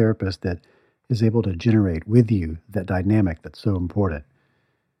with a therapist that is able to generate with you that dynamic that's so important.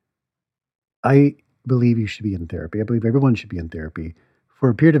 I believe you should be in therapy. I believe everyone should be in therapy for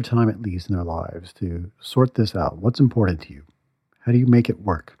a period of time at least in their lives to sort this out. What's important to you? How do you make it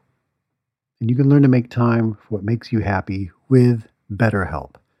work? And you can learn to make time for what makes you happy with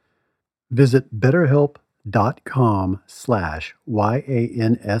BetterHelp. Visit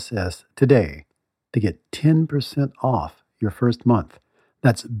betterhelp.com/YANSS today to get 10% off your first month.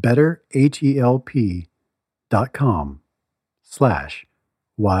 That's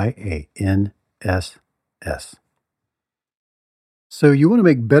betterhelp.com/YANSS. So you want to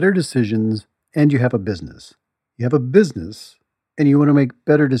make better decisions and you have a business. You have a business and you want to make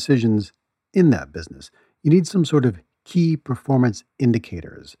better decisions in that business. You need some sort of key performance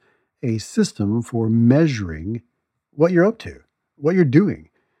indicators, a system for measuring what you're up to, what you're doing,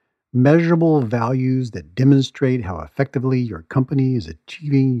 measurable values that demonstrate how effectively your company is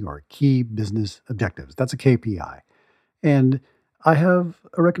achieving your key business objectives. That's a KPI. And I have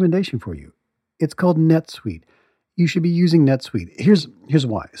a recommendation for you. It's called NetSuite. You should be using NetSuite. Here's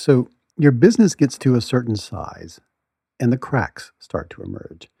why. So your business gets to a certain size and the cracks start to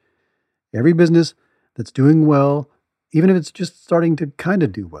emerge. Every business that's doing well, even if it's just starting to kind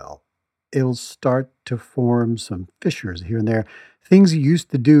of do well, it'll start to form some fissures here and there. Things you used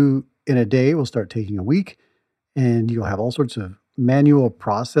to do in a day will start taking a week, and you'll have all sorts of manual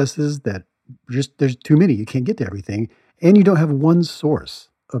processes that there's too many. You can't get to everything, and you don't have one source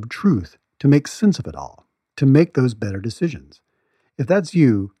of truth to make sense of it all, to make those better decisions. If that's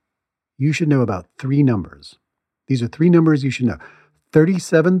you, you should know about 3 numbers. These are 3 numbers you should know.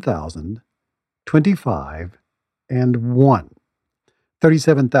 37,000, 25, and 1.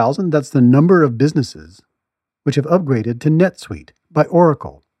 37,000, that's the number of businesses which have upgraded to NetSuite by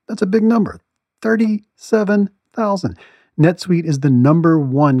Oracle. That's a big number. 37,000. NetSuite is the number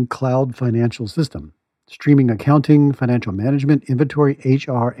one cloud financial system, streaming accounting, financial management, inventory,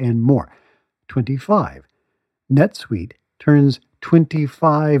 HR, and more. 25. NetSuite turns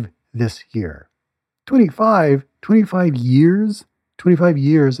 25 this year. 25 years? 25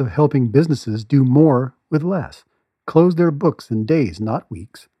 years of helping businesses do more with less, close their books in days, not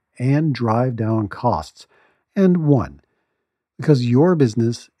weeks, and drive down costs. And one, because your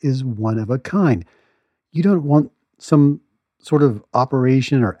business is one of a kind. You don't want some sort of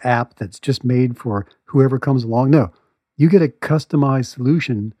operation or app that's just made for whoever comes along. No, you get a customized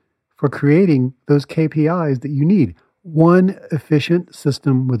solution for creating those KPIs that you need. One efficient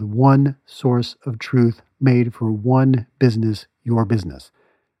system with one source of truth made for one business, your business.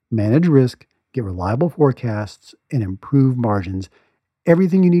 Manage risk, get reliable forecasts, and improve margins.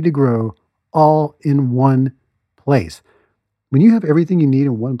 Everything you need to grow, all in one place. When you have everything you need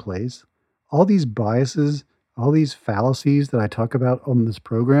in one place, all these biases, all these fallacies that I talk about on this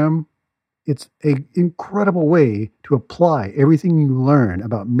program, it's an incredible way to apply everything you learn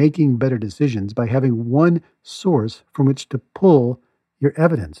about making better decisions by having one source from which to pull your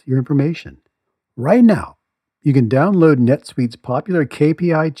evidence, your information. Right now, you can download NetSuite's popular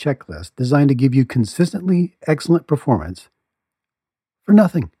KPI checklist designed to give you consistently excellent performance for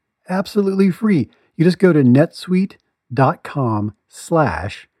nothing, absolutely free. You just go to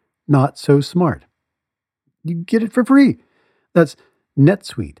netsuite.com/notsosmart. You get it for free. That's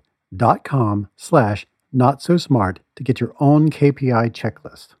netsuite.com/notsosmart to get your own KPI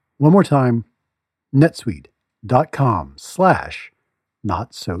checklist. One more time,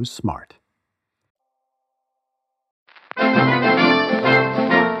 netsuite.com/notsosmart.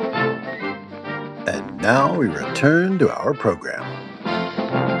 And now we return to our program.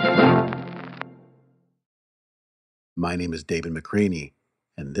 My name is David McCraney,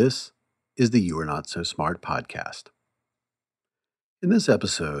 and this is the You Are Not So Smart podcast. In this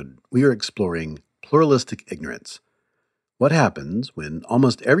episode, we are exploring pluralistic ignorance. What happens when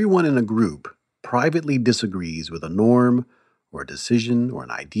almost everyone in a group privately disagrees with a norm or a decision or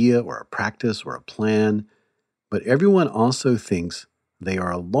an idea or a practice or a plan, but everyone also thinks they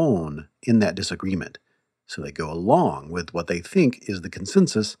are alone in that disagreement, so they go along with what they think is the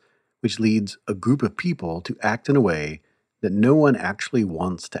consensus, which leads a group of people to act in a way that no one actually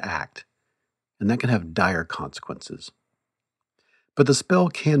wants to act, and that can have dire consequences. But the spell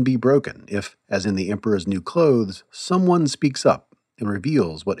can be broken if, as in The Emperor's New Clothes, someone speaks up and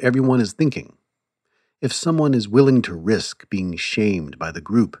reveals what everyone is thinking. If someone is willing to risk being shamed by the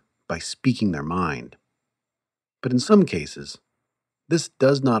group by speaking their mind. But in some cases, this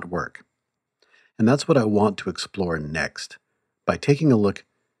does not work. And that's what I want to explore next, by taking a look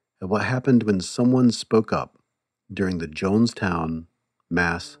at what happened when someone spoke up during the Jonestown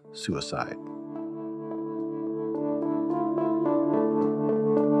mass suicide.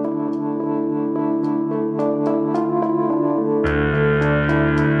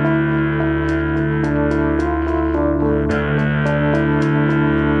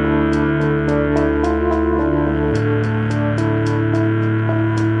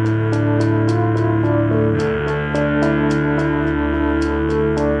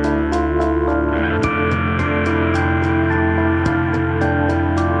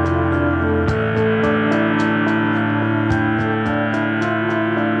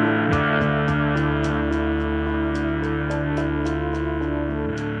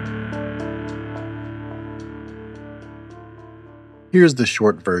 Here's the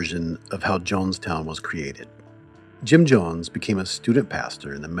short version of how Jonestown was created. Jim Jones became a student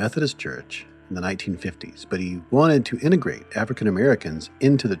pastor in the Methodist Church in the 1950s, but he wanted to integrate African Americans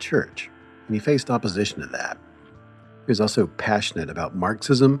into the church, and he faced opposition to that. He was also passionate about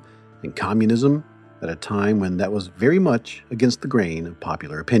Marxism and communism at a time when that was very much against the grain of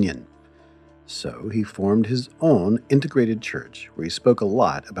popular opinion. So he formed his own integrated church where he spoke a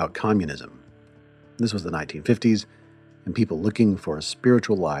lot about communism. This was the 1950s, and people looking for a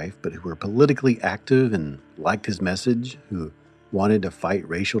spiritual life, but who were politically active and liked his message, who wanted to fight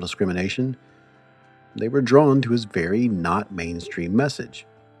racial discrimination, they were drawn to his very not mainstream message.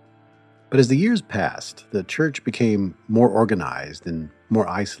 But as the years passed, the church became more organized and more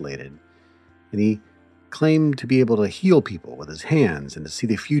isolated, and he claimed to be able to heal people with his hands and to see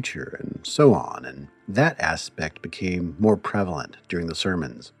the future and so on, and that aspect became more prevalent during the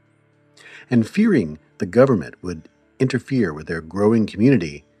sermons. And fearing the government would interfere with their growing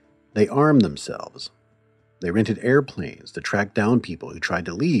community, they armed themselves. They rented airplanes to track down people who tried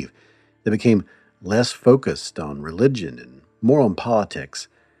to leave. They became less focused on religion and more on politics,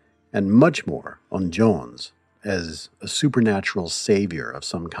 and much more on Jones as a supernatural savior of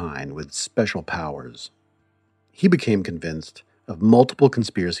some kind with special powers. He became convinced of multiple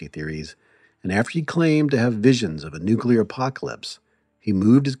conspiracy theories, and after he claimed to have visions of a nuclear apocalypse, he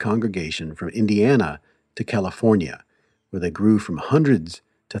moved his congregation from Indiana to California, where they grew from hundreds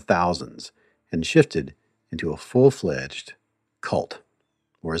to thousands and shifted into a full-fledged cult,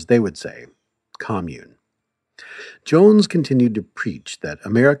 or as they would say, commune. Jones continued to preach that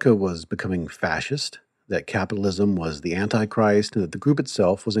America was becoming fascist, that capitalism was the Antichrist, and that the group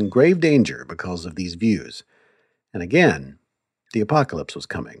itself was in grave danger because of these views. And again, the apocalypse was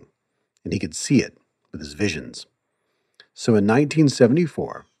coming, and he could see it with his visions. So in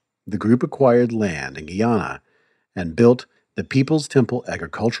 1974, the group acquired land in Guyana and built the People's Temple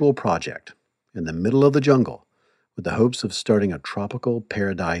Agricultural Project in the middle of the jungle with the hopes of starting a tropical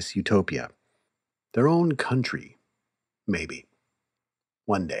paradise utopia. Their own country, maybe.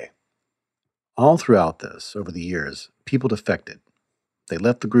 One day. All throughout this, over the years, people defected. They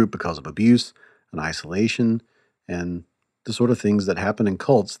left the group because of abuse and isolation and the sort of things that happen in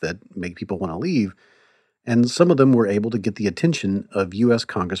cults that make people want to leave. And some of them were able to get the attention of U.S.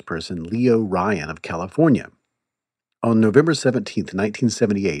 Congressperson Leo Ryan of California. On November 17,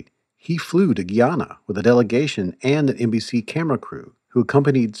 1978, he flew to Guyana with a delegation and an NBC camera crew who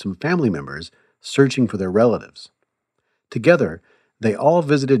accompanied some family members searching for their relatives. Together, they all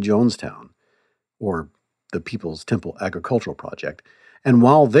visited Jonestown, or the People's Temple Agricultural Project, and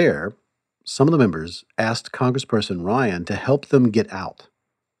while there, some of the members asked Congressperson Ryan to help them get out.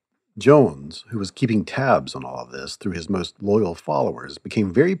 Jones, who was keeping tabs on all of this through his most loyal followers,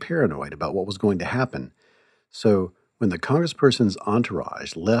 became very paranoid about what was going to happen. So, when the congressperson's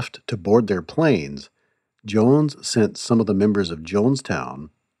entourage left to board their planes, Jones sent some of the members of Jonestown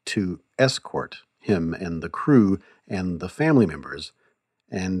to escort him and the crew and the family members,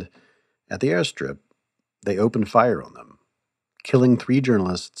 and at the airstrip, they opened fire on them, killing 3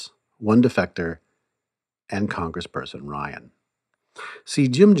 journalists, 1 defector, and Congressperson Ryan. See,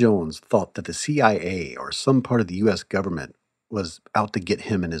 Jim Jones thought that the CIA or some part of the U.S. government was out to get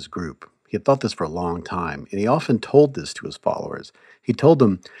him and his group. He had thought this for a long time, and he often told this to his followers. He told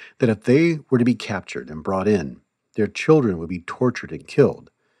them that if they were to be captured and brought in, their children would be tortured and killed.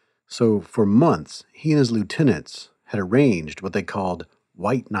 So for months, he and his lieutenants had arranged what they called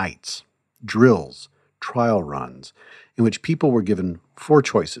white nights, drills, trial runs, in which people were given 4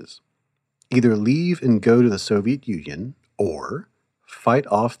 choices. Either leave and go to the Soviet Union, or fight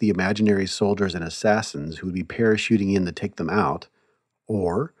off the imaginary soldiers and assassins who would be parachuting in to take them out,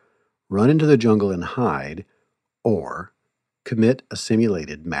 or run into the jungle and hide, or commit a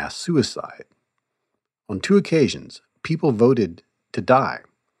simulated mass suicide. On 2 occasions, people voted to die,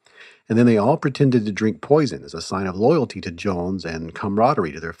 and then they all pretended to drink poison as a sign of loyalty to Jones and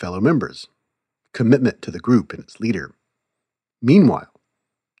camaraderie to their fellow members, commitment to the group and its leader. Meanwhile,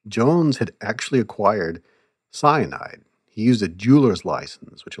 Jones had actually acquired cyanide. He used a jeweler's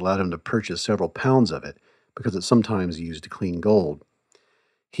license, which allowed him to purchase several pounds of it because it's sometimes used to clean gold.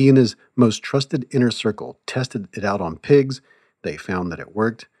 He and his most trusted inner circle tested it out on pigs. They found that it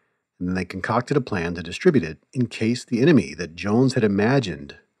worked, and then they concocted a plan to distribute it in case the enemy that Jones had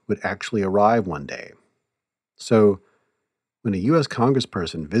imagined would actually arrive one day. So, when a U.S.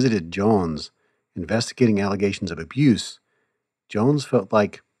 congressperson visited Jones investigating allegations of abuse, Jones felt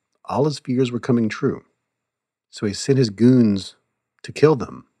like all his fears were coming true. So he sent his goons to kill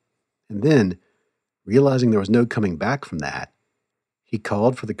them. And then, realizing there was no coming back from that, he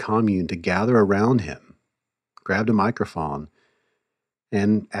called for the commune to gather around him, grabbed a microphone,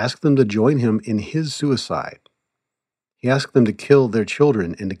 and asked them to join him in his suicide. He asked them to kill their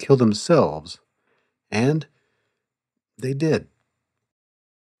children and to kill themselves, and they did.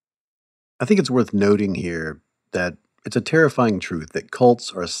 I think it's worth noting here that it's a terrifying truth that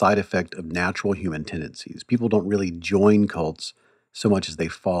cults are a side effect of natural human tendencies. People don't really join cults so much as they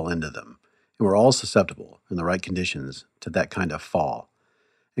fall into them. And we're all susceptible, in the right conditions, to that kind of fall.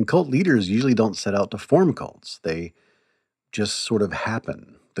 And cult leaders usually don't set out to form cults. They just sort of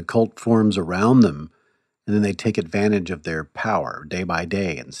happen. The cult forms around them, and then they take advantage of their power day by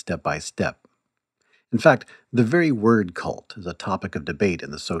day and step by step. In fact, the very word cult is a topic of debate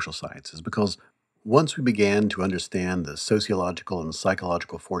in the social sciences because once we began to understand the sociological and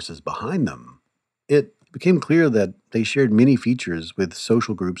psychological forces behind them, it became clear that they shared many features with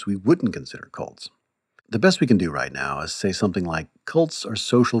social groups we wouldn't consider cults. The best we can do right now is say something like, cults are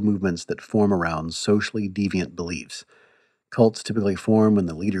social movements that form around socially deviant beliefs. Cults typically form when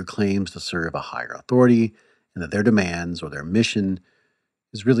the leader claims to serve a higher authority and that their demands or their mission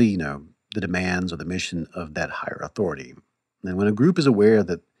is really, the demands or the mission of that higher authority. And when a group is aware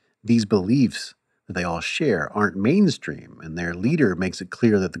that these beliefs that they all share aren't mainstream, and their leader makes it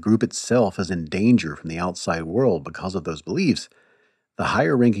clear that the group itself is in danger from the outside world because of those beliefs, the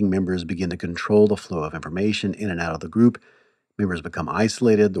higher-ranking members begin to control the flow of information in and out of the group. Members become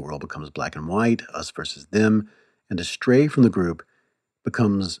isolated, the world becomes black and white, us versus them, and to stray from the group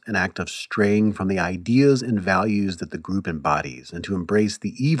becomes an act of straying from the ideas and values that the group embodies, and to embrace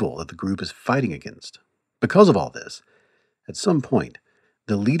the evil that the group is fighting against. Because of all this, at some point,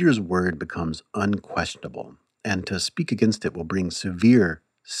 the leader's word becomes unquestionable, and to speak against it will bring severe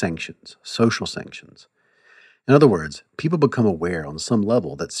sanctions, social sanctions. In other words, people become aware on some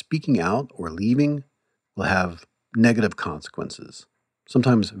level that speaking out or leaving will have negative consequences,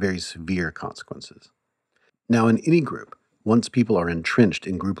 sometimes very severe consequences. Now, in any group, once people are entrenched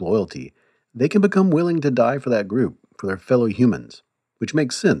in group loyalty, they can become willing to die for that group, for their fellow humans, which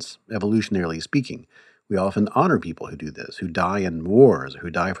makes sense, evolutionarily speaking. We often honor people who do this, who die in wars, who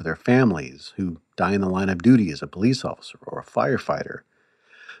die for their families, who die in the line of duty as a police officer or a firefighter.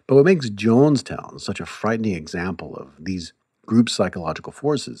 But what makes Jonestown such a frightening example of these group psychological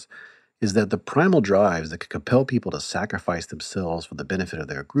forces is that the primal drives that could compel people to sacrifice themselves for the benefit of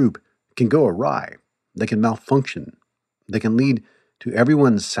their group can go awry. They can malfunction. They can lead to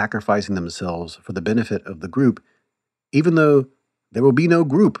everyone sacrificing themselves for the benefit of the group, even though there will be no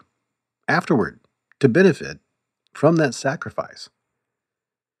group afterward to benefit from that sacrifice.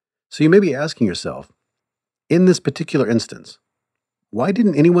 So you may be asking yourself, in this particular instance, why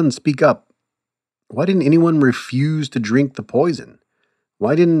didn't anyone speak up? Why didn't anyone refuse to drink the poison?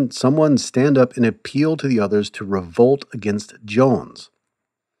 Why didn't someone stand up and appeal to the others to revolt against Jones?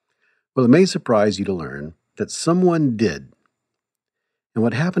 Well, it may surprise you to learn that someone did. And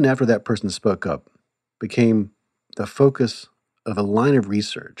what happened after that person spoke up became the focus of a line of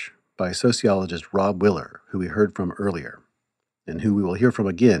research by sociologist Rob Willer, who we heard from earlier, and who we will hear from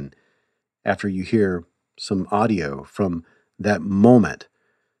again after you hear some audio from that moment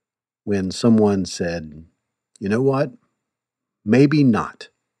when someone said, you know what? Maybe not.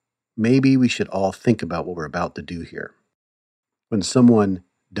 Maybe we should all think about what we're about to do here. When someone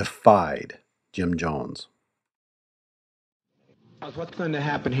defied Jim Jones. What's going to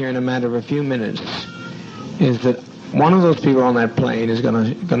happen here in a matter of a few minutes is that one of those people on that plane is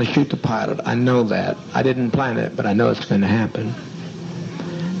going to shoot the pilot. I know that. I didn't plan it, but I know it's going to happen.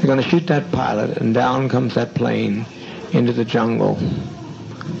 They're going to shoot that pilot, and down comes that plane into the jungle.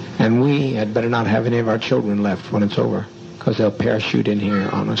 And we had better not have any of our children left when it's over, because they'll parachute in here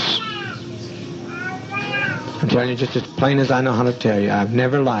on us. I'm telling you just as plain as I know how to tell you. I've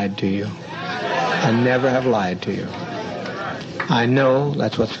never lied to you. I never have lied to you. I know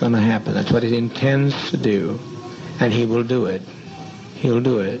that's what's going to happen. That's what he intends to do. And he will do it. He'll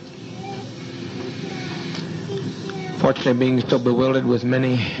do it. Fortunately, being so bewildered with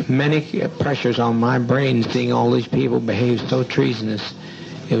many pressures on my brain, seeing all these people behave so treasonous,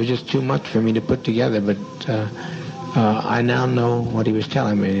 it was just too much for me to put together. But I now know what he was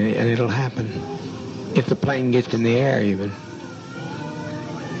telling me, and it'll happen. If the plane gets in the air, even.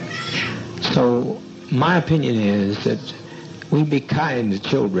 So my opinion is that we be kind to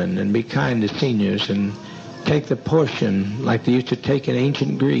children and be kind to seniors and take the portion like they used to take in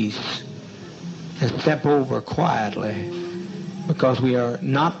ancient Greece and step over quietly, because we are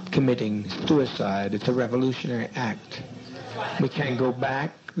not committing suicide. It's a revolutionary act. We can't go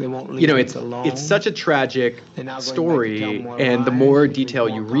back. They won't leave us alone. It's such a tragic story, and the more detail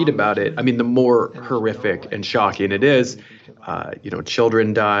you read about it, I mean, the more horrific and shocking it is.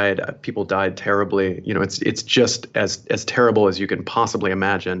 Children died, people died terribly. It's just as terrible as you can possibly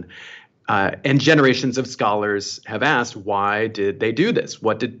imagine. And generations of scholars have asked, why did they do this?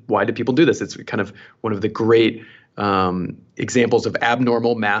 Why did people do this? It's kind of one of the great examples of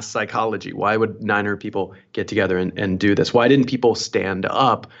abnormal mass psychology. Why would 900 people get together and do this? Why didn't people stand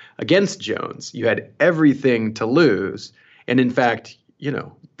up against Jones? You had everything to lose. And in fact,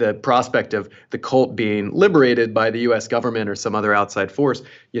 the prospect of the cult being liberated by the U.S. government or some other outside force,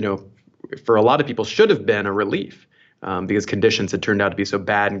 for a lot of people should have been a relief. Because conditions had turned out to be so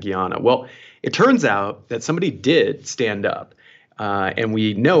bad in Guyana. Well, it turns out that somebody did stand up. And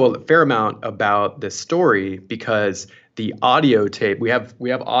we know a fair amount about this story because the audio tape, we have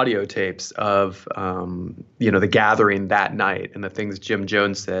audio tapes of, the gathering that night and the things Jim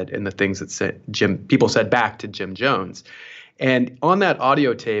Jones said and the things that people said back to Jim Jones. And on that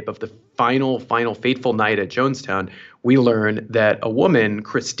audio tape of the final fateful night at Jonestown, we learn that a woman,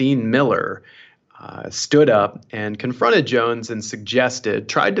 Christine Miller, stood up and confronted Jones and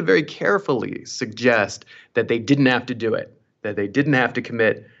tried to very carefully suggest that they didn't have to do it, that they didn't have to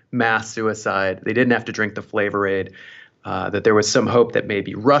commit mass suicide, they didn't have to drink the Flavor Aid. that there was some hope that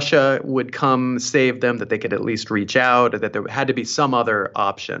maybe Russia would come save them, that they could at least reach out, or that there had to be some other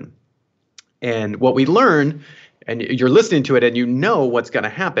option. And what we learn, and you're listening to it and you know what's going to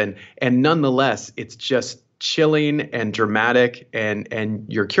happen, and nonetheless, it's just chilling and dramatic, and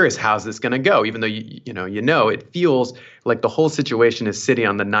you're curious, how's this going to go? Even though you know it feels like the whole situation is sitting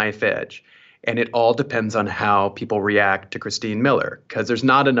on the knife edge. And it all depends on how people react to Christine Miller, because there's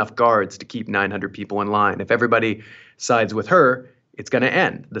not enough guards to keep 900 people in line. If everybody sides with her, it's going to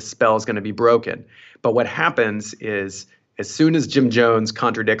end. The spell's going to be broken. But what happens is, as soon as Jim Jones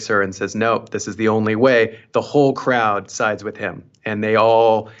contradicts her and says, nope, this is the only way, the whole crowd sides with him. And they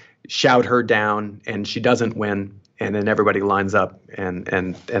all shout her down, and she doesn't win. And then everybody lines up and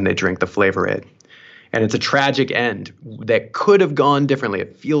they drink the Flavor Aid. And it's a tragic end that could have gone differently.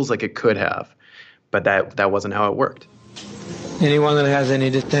 It feels like it could have, but that wasn't how it worked. Anyone that has any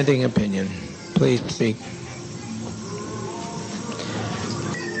dissenting opinion, please speak.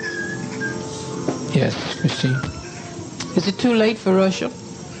 Yes, Christine. Is it too late for Russia?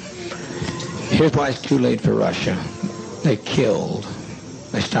 Here's why it's too late for Russia. They killed.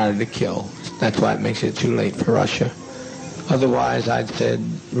 They started to kill. That's why it makes it too late for Russia. Otherwise, I'd said,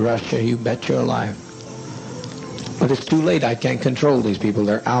 Russia, you bet your life. But it's too late. I can't control these people.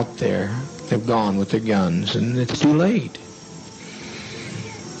 They're out there. They've gone with their guns, and it's too late.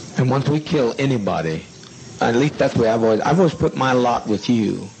 And once we kill anybody, at least that's the way I've always put my lot with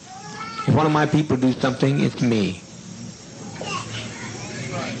you. If one of my people do something, it's me.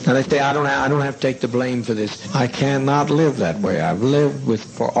 Now they say I don't have to take the blame for this. I cannot live that way. I've lived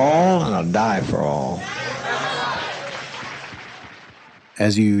for all, and I'll die for all.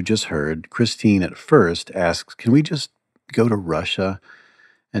 As you just heard, Christine at first asks, can we just go to Russia?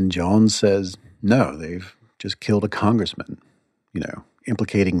 And Jones says, no, they've just killed a congressman,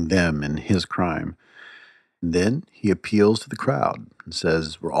 implicating them in his crime. And then he appeals to the crowd and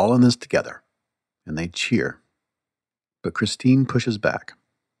says, we're all in this together. And they cheer. But Christine pushes back.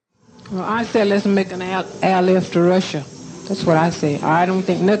 Well, I said let's make an airlift to Russia. That's what I say. I don't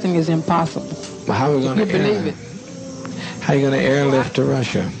think nothing is impossible. Well, how are we going to believe it? How are you going to airlift to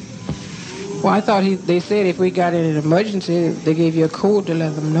Russia? Well, I thought they said if we got in an emergency, they gave you a code to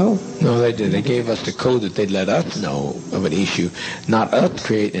let them know. No, they did. They gave us the code that they'd let us know of an issue, not us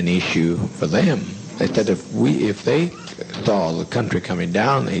create an issue for them. They said if they saw the country coming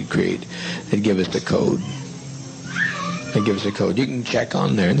down, they'd give us the code. They give us a code. You can check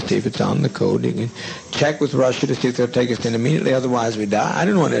on there and see if it's on the code. You can check with Russia to see if they'll take us in immediately. Otherwise, we die. I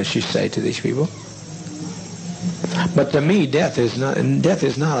don't know what else you say to these people. But to me, death is not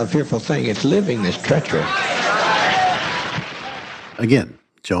a fearful thing. It's living that's treacherous. Again,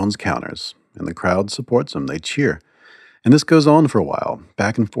 Jones counters, and the crowd supports him. They cheer. And this goes on for a while,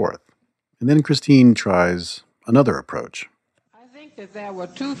 back and forth. And then Christine tries another approach. I think that there were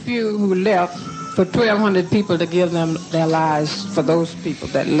too few who left for 1,200 people to give them their lives for those people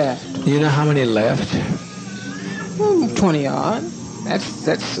that left. Do you know how many left? 20-odd. That's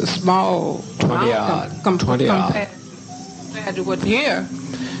a small 20-odd. Compared to what's here.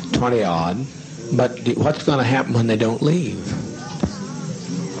 20-odd. But what's going to happen when they don't leave?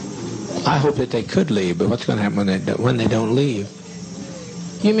 I hope that they could leave, but what's going to happen when they don't leave?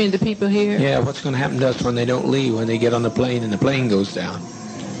 You mean the people here? Yeah, what's going to happen to us when they don't leave, when they get on the plane and the plane goes down?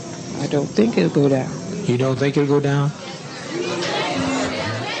 I don't think it'll go down. You don't think it'll go down?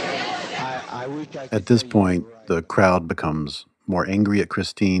 At this point, the crowd becomes more angry at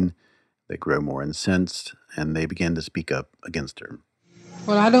Christine, they grow more incensed, and they begin to speak up against her.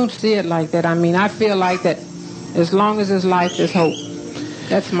 Well, I don't see it like that. I mean, I feel like that as long as there's life, there's hope.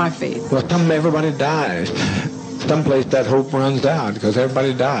 That's my faith. Well, everybody dies. Someplace that hope runs out because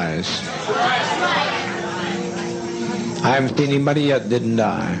everybody dies. I haven't seen anybody yet that didn't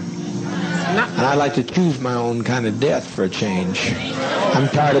die. And I like to choose my own kind of death for a change. I'm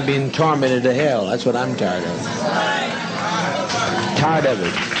tired of being tormented to hell. That's what I'm tired of. Tired of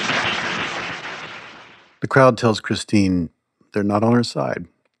it. The crowd tells Christine they're not on her side,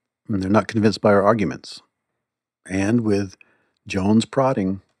 and they're not convinced by her arguments. And with Jones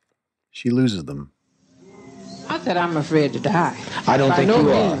prodding, she loses them. I said I'm afraid to die. I don't think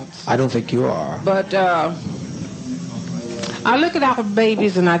you are. I don't think you are. But I look at our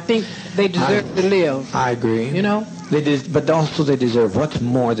babies and I think they deserve to live. I agree. You know? But also they deserve, what's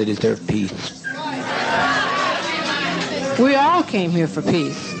more, they deserve peace. We all came here for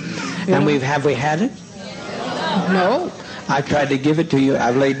peace. And have we had it? No. I tried to give it to you.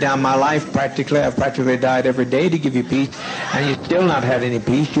 I've laid down my life practically. I've practically died every day to give you peace. And you've still not had any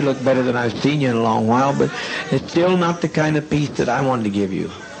peace. You look better than I've seen you in a long while, but it's still not the kind of peace that I wanted to give you.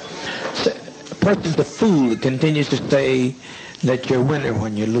 So, person's a fool that continues to say that you're a winner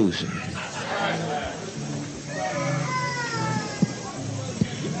when you're losing.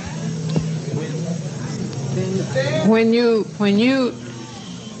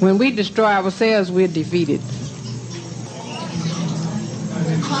 When we destroy ourselves, we're defeated.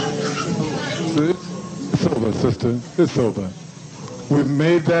 It's over, sister. It's over. We've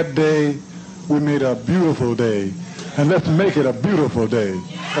made that day. We made a beautiful day. And let's make it a beautiful day.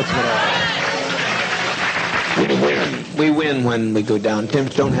 That's what We win when we go down. Tim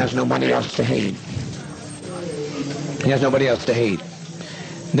Stone has nobody else to hate. He has nobody else to hate.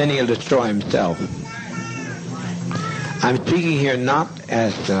 Then he'll destroy himself. I'm speaking here not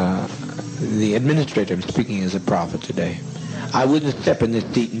as the administrator. I'm speaking as a prophet today. I wouldn't step in this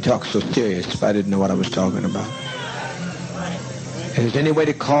seat and talk so serious if I didn't know what I was talking about. If there's any way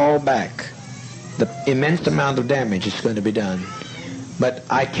to call back the immense amount of damage that's going to be done, but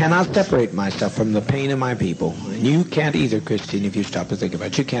I cannot separate myself from the pain of my people. And you can't either, Christine, if you stop to think about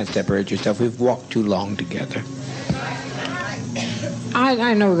it. You can't separate yourself. We've walked too long together.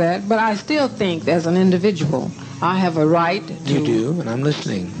 I know that, but I still think as an individual, I have a right to... You do, and I'm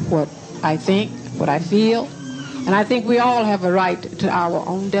listening. What I think, what I feel, and I think we all have a right to our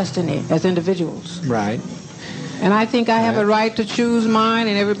own destiny as individuals. Right. And I think I have a right to choose mine,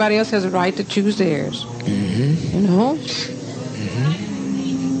 and everybody else has a right to choose theirs. Mm-hmm. You know? Mm-hmm.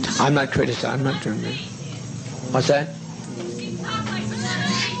 I'm not criticizing. I'm not doing that. What's that?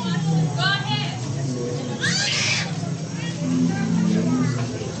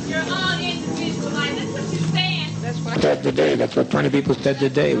 Said today. That's what 20 people said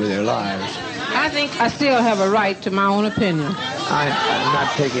today with their lives. I think I still have a right to my own opinion. I'm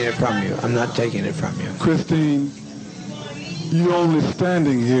not taking it from you. I'm not taking it from you. Christine, you're only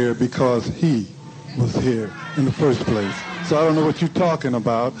standing here because he was here in the first place. So I don't know what you're talking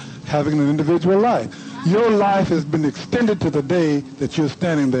about, having an individual life. Your life has been extended to the day that you're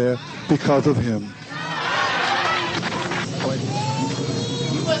standing there because of him.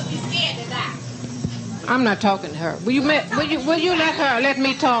 You must be scared to die. I'm not talking to her. Will you let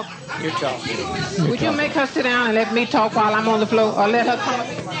me talk? You're talking. Would you make her sit down and let me talk while I'm on the floor, or let her talk?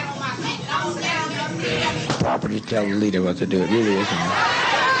 Property to tell the leader what to do. It really isn't.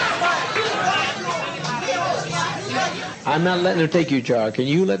 I'm not letting them take your jar. Can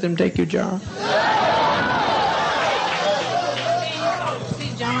you let them take your jar?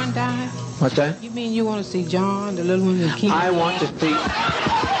 See John die? What's that? You mean you want to see John, the little one who keeps... I want to see...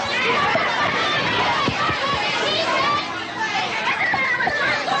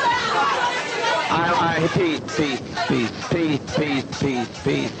 Peace.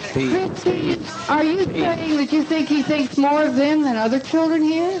 Christine, are you saying that you think he thinks more of them than other children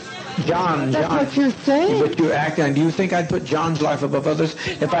here? John. That's what you're saying. But you're acting. Do you think I'd put John's life above others?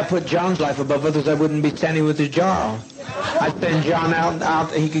 If I put John's life above others, I wouldn't be standing with his jar. I'd send John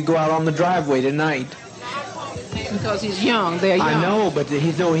out. He could go out on the driveway tonight. Because he's young. They're young. I know, but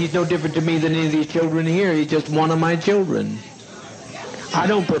he's no different to me than any of these children here. He's just one of my children. I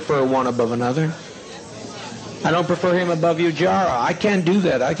don't prefer one above another. I don't prefer him above your jar. I can't do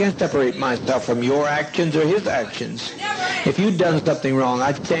that. I can't separate myself from your actions or his actions. If you'd done something wrong,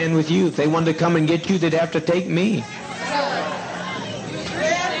 I'd stand with you. If they wanted to come and get you, they'd have to take me.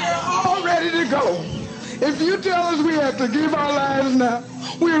 We're all ready to go. If you tell us we have to give our lives now,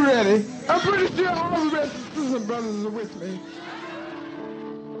 we're ready. I'm pretty sure all the rest of the sisters and brothers are with me.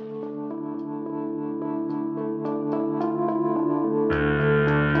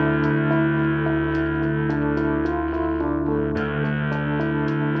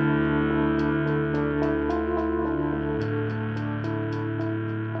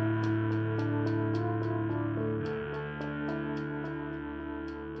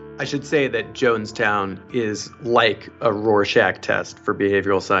 I should say that Jonestown is like a Rorschach test for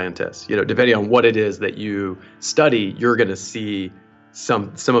behavioral scientists. You know, depending on what it is that you study, you're going to see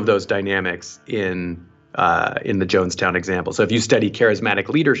some of those dynamics in the Jonestown example. So if you study charismatic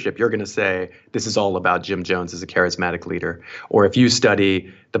leadership, you're going to say this is all about Jim Jones as a charismatic leader. Or if you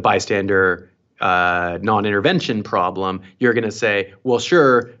study the bystander non-intervention problem, you're going to say, well,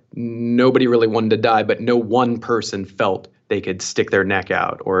 sure, nobody really wanted to die, but no one person felt they could stick their neck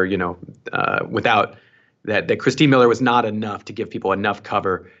out, or, without that Christine Miller was not enough to give people enough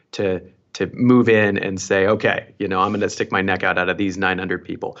cover to move in and say, okay, I'm going to stick my neck out of these 900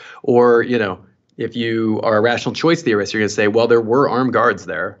 people. Or, if you are a rational choice theorist, you're going to say, well, there were armed guards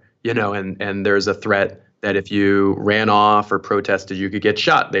there, and there's a threat that if you ran off or protested, you could get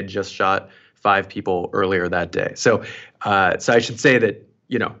shot. They'd just shot 5 people earlier that day. So I should say that,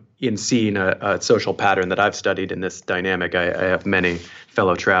 in seeing a social pattern that I've studied in this dynamic. I have many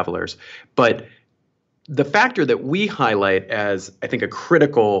fellow travelers. But the factor that we highlight as, I think, a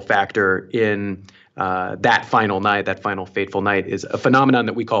critical factor in that final night, that final fateful night, is a phenomenon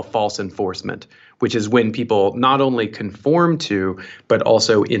that we call false enforcement, which is when people not only conform to, but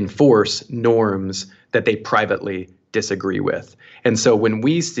also enforce norms that they privately disagree with. And so when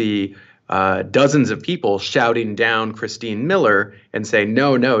we see dozens of people shouting down Christine Miller and say,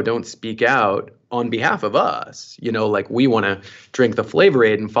 no, don't speak out on behalf of us, like we want to drink the Flavor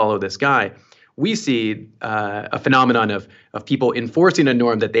Aid and follow this guy, we see a phenomenon of people enforcing a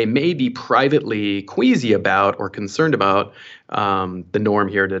norm that they may be privately queasy about or concerned about. The norm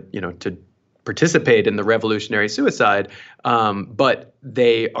here to participate in the revolutionary suicide, but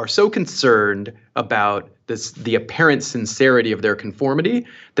they are so concerned about the apparent sincerity of their conformity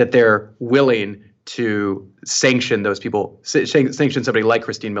that they're willing to sanction those people, sanction somebody like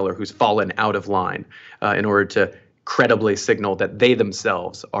Christine Miller who's fallen out of line in order to credibly signal that they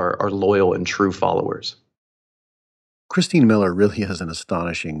themselves are loyal and true followers. Christine Miller really is an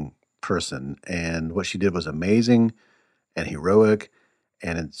astonishing person, and what she did was amazing and heroic,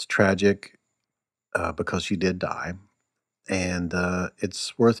 and it's tragic because she did die. And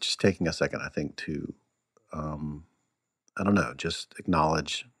it's worth just taking a second, I think, to, just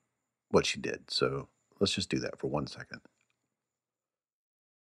acknowledge what she did. So let's just do that for 1 second.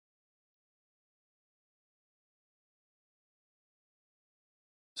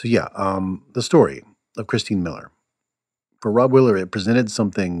 So the story of Christine Miller. For Rob Willer, it presented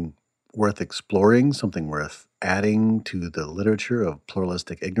something worth exploring, something worth adding to the literature of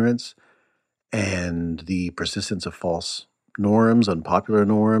pluralistic ignorance and the persistence of false norms, unpopular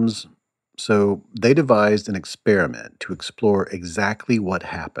norms. So they devised an experiment to explore exactly what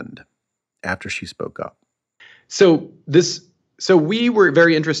happened after she spoke up. So we were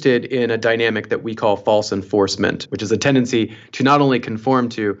very interested in a dynamic that we call false enforcement, which is a tendency to not only conform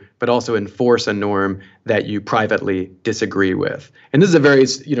to, but also enforce a norm that you privately disagree with. And this is a very,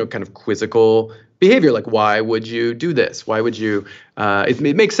 kind of quizzical behavior. Like, why would you do this? Why would you? It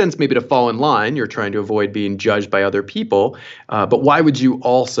makes sense maybe to fall in line. You're trying to avoid being judged by other people. But why would you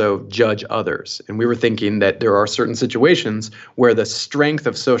also judge others? And we were thinking that there are certain situations where the strength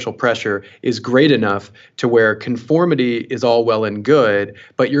of social pressure is great enough to where conformity is all well and good,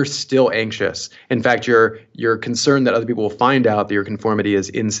 but you're still anxious. In fact, you're concerned that other people will find out that your conformity is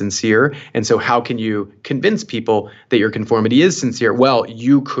insincere. And so how can you convince people that your conformity is sincere? Well,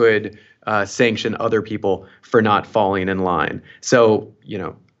 you could sanction other people for not falling in line. So,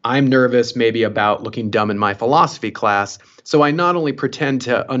 I'm nervous maybe about looking dumb in my philosophy class. So I not only pretend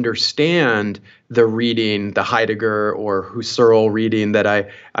to understand the reading, the Heidegger or Husserl reading that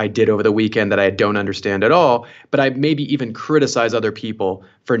I did over the weekend that I don't understand at all, but I maybe even criticize other people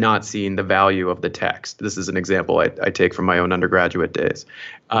for not seeing the value of the text. This is an example I take from my own undergraduate days.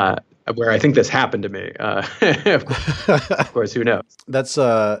 Where I think this happened to me. Of course, who knows? That's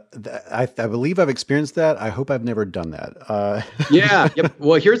I believe I've experienced that. I hope I've never done that. Yeah. Yep.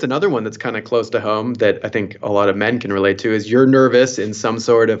 Well, here's another one that's kind of close to home that I think a lot of men can relate to is you're nervous in some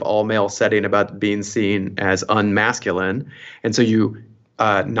sort of all-male setting about being seen as unmasculine. And so you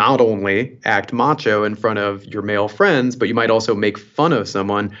not only act macho in front of your male friends, but you might also make fun of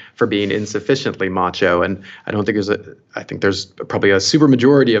someone for being insufficiently macho. And I think there's probably a super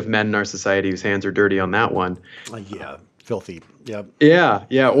majority of men in our society whose hands are dirty on that one. Yeah, filthy. Yep.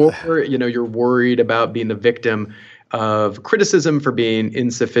 Yeah. Or, you're worried about being the victim of criticism for being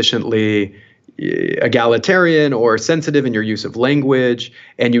insufficiently egalitarian or sensitive in your use of language,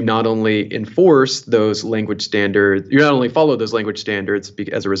 and you not only enforce those language standards, you not only follow those language standards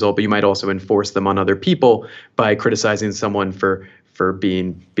as a result, but you might also enforce them on other people by criticizing someone for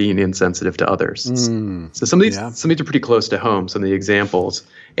being insensitive to others. So some of these are pretty close to home, some of the examples.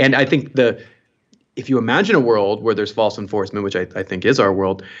 And I think if you imagine a world where there's false enforcement, which I think is our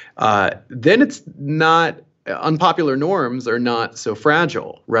world, then it's not unpopular norms are not so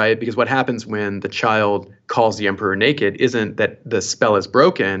fragile, right? Because what happens when the child calls the emperor naked isn't that the spell is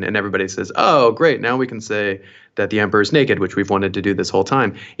broken and everybody says, oh, great, now we can say that the emperor is naked, which we've wanted to do this whole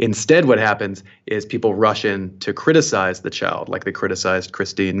time. Instead, what happens is people rush in to criticize the child, like they criticized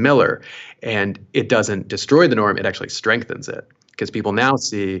Christine Miller. And it doesn't destroy the norm, it actually strengthens it. Because people now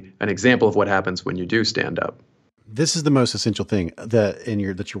see an example of what happens when you do stand up. This is the most essential thing that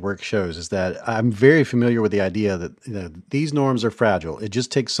your work shows, is that I'm very familiar with the idea that these norms are fragile. It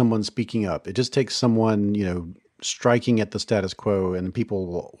just takes someone speaking up. It just takes someone striking at the status quo, and people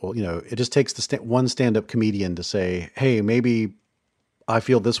will it just takes one stand-up comedian to say, hey, maybe I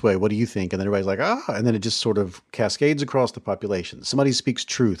feel this way. What do you think? And then everybody's like, and then it just sort of cascades across the population. Somebody speaks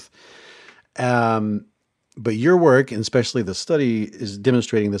truth. But your work, and especially the study, is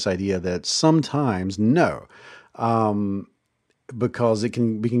demonstrating this idea that sometimes no, because it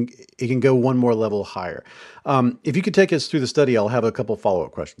can go one more level higher. If you could take us through the study, I'll have a couple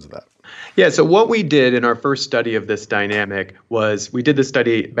follow-up questions of that. Yeah, so what we did in our first study of this dynamic was we did the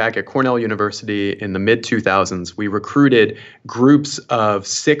study back at Cornell University in the mid-2000s. We recruited groups of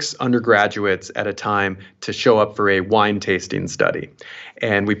 6 undergraduates at a time to show up for a wine tasting study.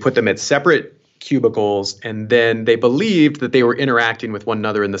 And we put them at separate cubicles, and then they believed that they were interacting with one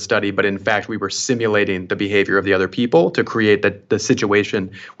another in the study, but in fact we were simulating the behavior of the other people to create the situation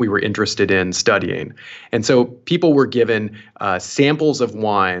we were interested in studying. And so people were given samples of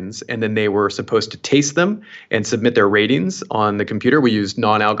wines, and then they were supposed to taste them and submit their ratings on the computer. We used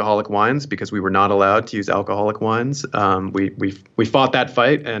non-alcoholic wines because we were not allowed to use alcoholic wines. We fought that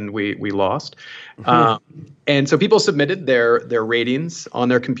fight, and we lost. And so people submitted their ratings on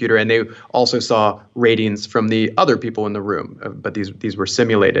their computer, and they also saw ratings from the other people in the room, but these were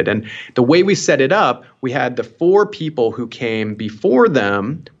simulated. And the way we set it up, we had the 4 people who came before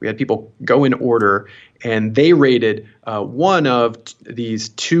them. We had people go in order, and they rated one of these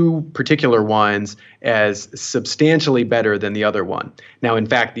 2 particular wines as substantially better than the other one. Now, in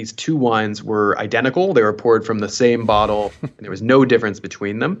fact, these 2 wines were identical. They were poured from the same bottle, and there was no difference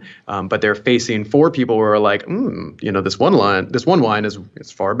between them. But they're facing 4 people who are like, this one wine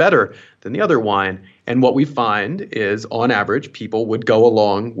is far better than the other wine. And what we find is, on average, people would go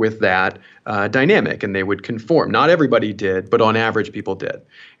along with that dynamic, and they would conform. Not everybody did, but on average, people did.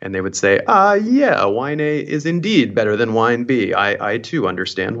 And they would say, yeah, wine A is indeed better than wine B. I too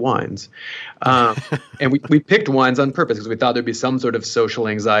understand wines. And we picked wines on purpose because we thought there'd be some sort of social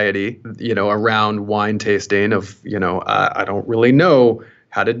anxiety, around wine tasting of, I don't really know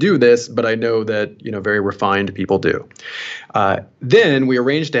how to do this, but I know that, very refined people do. Then we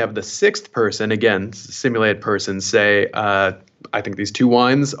arranged to have the 6th person, again, simulated person, say, I think these 2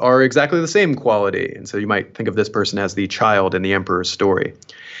 wines are exactly the same quality. And so you might think of this person as the child in the Emperor's Story.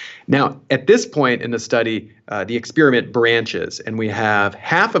 Now, at this point in the study, the experiment branches, and we have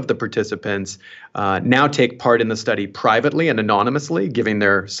half of the participants now take part in the study privately and anonymously, giving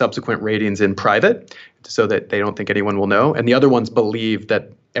their subsequent ratings in private so that they don't think anyone will know. And the other ones believe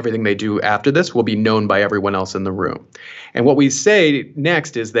that everything they do after this will be known by everyone else in the room. And what we say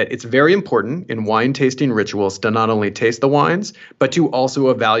next is that it's very important in wine tasting rituals to not only taste the wines, but to also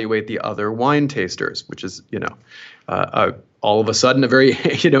evaluate the other wine tasters, which is, all of a sudden a very,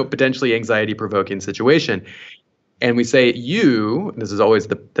 potentially anxiety-provoking situation. And we say this is always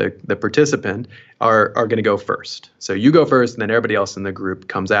the participant, are going to go first. So you go first, and then everybody else in the group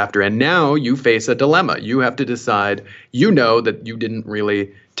comes after. And now you face a dilemma. You have to decide, that you didn't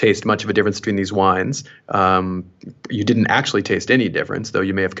really taste much of a difference between these wines. You didn't actually taste any difference, though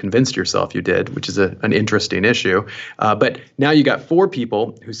you may have convinced yourself you did, which is an interesting issue. But now you got 4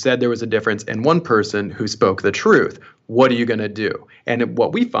 people who said there was a difference and 1 person who spoke the truth. What are you going to do? And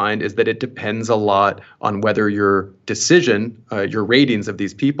what we find is that it depends a lot on whether your decision, your ratings of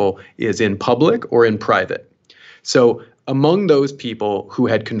these people is in public or in private. So among those people who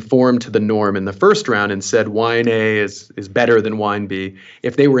had conformed to the norm in the first round and said wine A is better than wine B,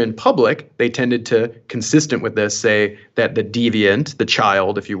 if they were in public, they tended to, consistent with this, say that the deviant, the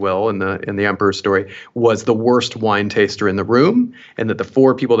child, if you will, in the Emperor's Story, was the worst wine taster in the room, and that the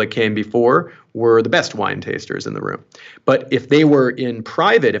 4 people that came before were the best wine tasters in the room. But if they were in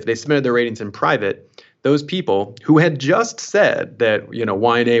private, if they submitted their ratings in private, those people who had just said that,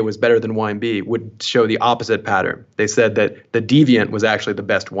 wine A was better than wine B would show the opposite pattern. They said that the deviant was actually the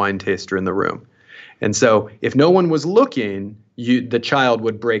best wine taster in the room. And so if no one was looking, the child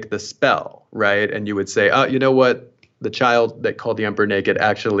would break the spell, right? And you would say, you know what? The child that called the emperor naked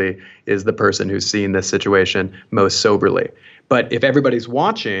actually is the person who's seen this situation most soberly. But if everybody's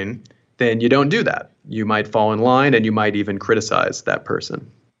watching, then you don't do that. You might fall in line, and you might even criticize that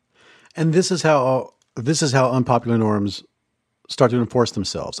person. And this is how unpopular norms start to enforce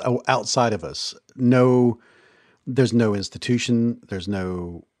themselves outside of us. There's no institution. There's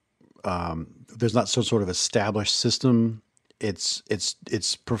not some sort of established system.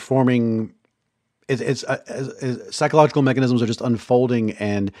 It's performing. It's psychological mechanisms are just unfolding,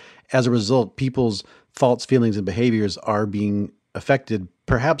 and as a result, people's thoughts, feelings, and behaviors are being affected,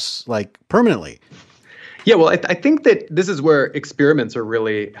 perhaps like permanently. Yeah, well, I think that this is where experiments are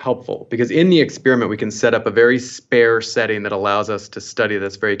really helpful, because in the experiment, we can set up a very spare setting that allows us to study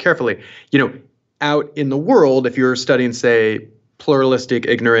this very carefully. Out in the world, if you're studying, say, pluralistic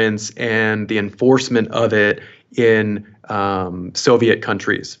ignorance and the enforcement of it in Soviet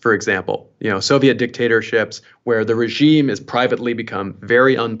countries, for example, Soviet dictatorships where the regime is privately become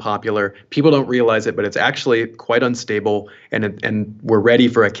very unpopular. People don't realize it, but it's actually quite unstable. And we're ready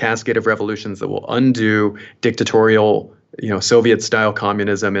for a cascade of revolutions that will undo dictatorial, Soviet-style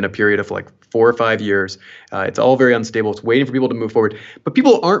communism in a period of like 4 or 5 years. It's all very unstable. It's waiting for people to move forward. But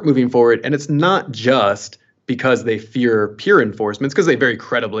people aren't moving forward. And it's not just because they fear peer enforcement. It's because they very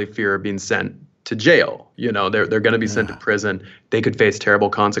credibly fear being sent to jail. They're going to be sent to prison. They could face terrible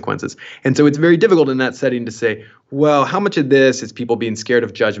consequences. And so it's very difficult in that setting to say, well, how much of this is people being scared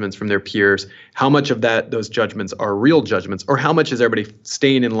of judgments from their peers? How much of those judgments are real judgments? Or how much is everybody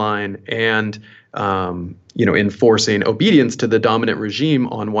staying in line and enforcing obedience to the dominant regime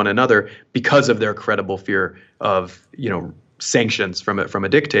on one another because of their credible fear of, sanctions from a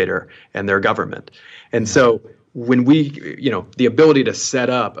dictator and their government. And so when we, the ability to set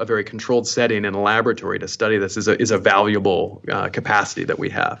up a very controlled setting in a laboratory to study this is a valuable capacity that we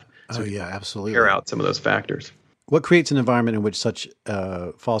have. So absolutely. Carry out some of those factors. What creates an environment in which such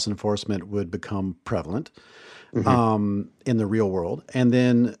false enforcement would become prevalent in the real world? And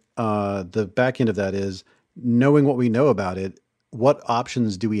then the back end of that is knowing what we know about it. What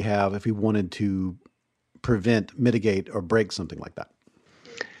options do we have if we wanted to prevent, mitigate, or break something like that?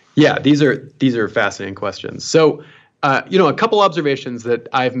 Yeah, these are fascinating questions. So, a couple observations that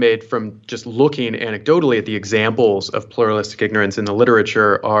I've made from just looking anecdotally at the examples of pluralistic ignorance in the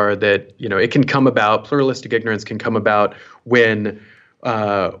literature are that, pluralistic ignorance can come about when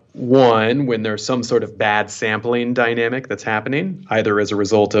when there's some sort of bad sampling dynamic that's happening, either as a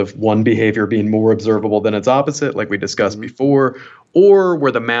result of one behavior being more observable than its opposite, like we discussed before, or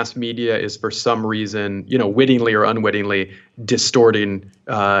where the mass media is for some reason, wittingly or unwittingly distorting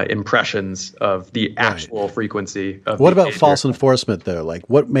impressions of the actual frequency of What about false enforcement, though? Like,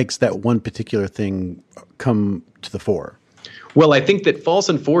 what makes that one particular thing come to the fore? Well, I think that false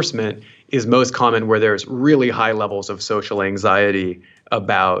enforcement is most common where there's really high levels of social anxiety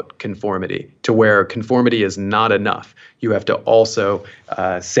about conformity, to where conformity is not enough. You have to also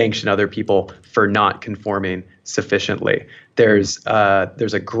sanction other people for not conforming sufficiently. There's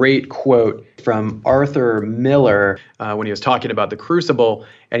a great quote from Arthur Miller when he was talking about the Crucible,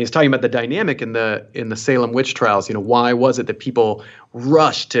 and he's talking about the dynamic in the Salem witch trials. Why was it that people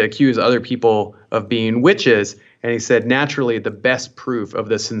rushed to accuse other people of being witches? And he said, naturally, the best proof of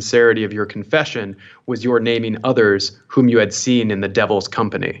the sincerity of your confession was your naming others whom you had seen in the devil's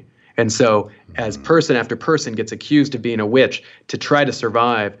company. And so as person after person gets accused of being a witch, to try to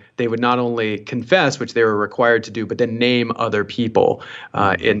survive, they would not only confess, which they were required to do, but then name other people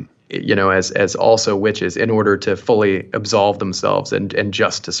as also witches in order to fully absolve themselves and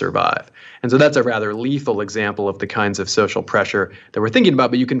just to survive. And so that's a rather lethal example of the kinds of social pressure that we're thinking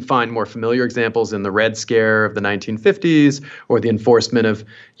about. But you can find more familiar examples in the Red Scare of the 1950s, or the enforcement of,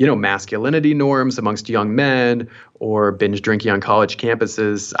 masculinity norms amongst young men, or binge drinking on college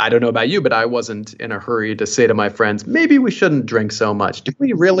campuses. I don't know about you, but I wasn't in a hurry to say to my friends, maybe we shouldn't drink so much. Do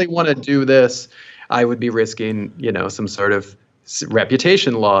we really want to do this? I would be risking, some sort of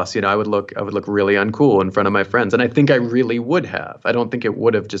reputation loss. I would look really uncool in front of my friends. And I think I really would have. I don't think it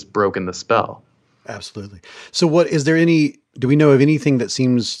would have just broken the spell. Absolutely. So do we know of anything that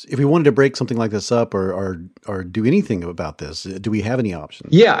seems, if we wanted to break something like this up or do anything about this, do we have any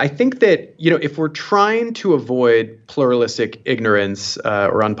options? Yeah, I think that, if we're trying to avoid pluralistic ignorance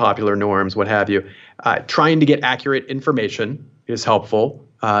or unpopular norms, what have you, trying to get accurate information is helpful.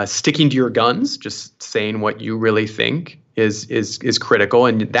 Sticking to your guns, just saying what you really think is critical,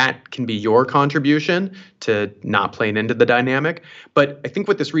 and that can be your contribution to not playing into the dynamic. But I think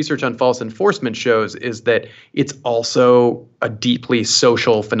what this research on false enforcement shows is that it's also a deeply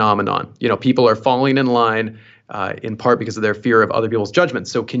social phenomenon. People are falling in line in part because of their fear of other people's judgment.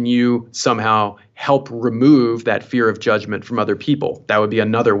 So can you somehow help remove that fear of judgment from other people? That would be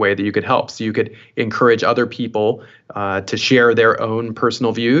another way that you could help. So you could encourage other people to share their own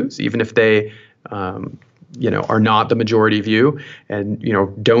personal views, even if they are not the majority view, and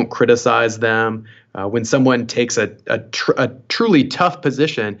don't criticize them. When someone takes a truly tough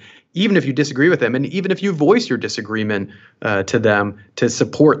position, even if you disagree with them, and even if you voice your disagreement to them, to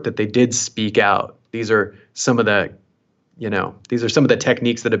support that they did speak out. These are some of the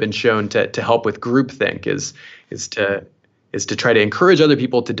techniques that have been shown to help with groupthink, is to try to encourage other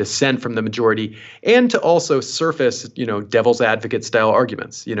people to dissent from the majority, and to also surface, devil's advocate style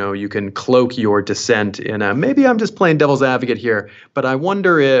arguments. You can cloak your dissent in maybe I'm just playing devil's advocate here, but I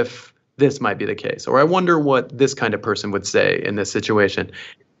wonder if this might be the case, or I wonder what this kind of person would say in this situation.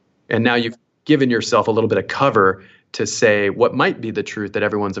 And now you've given yourself a little bit of cover to say what might be the truth that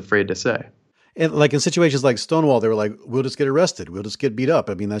everyone's afraid to say. And like in situations like Stonewall, they were like, we'll just get arrested. We'll just get beat up.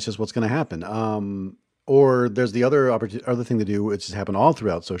 I mean, that's just what's going to happen. Or there's the other thing to do, which has happened all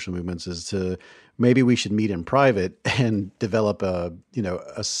throughout social movements, is to maybe we should meet in private and develop a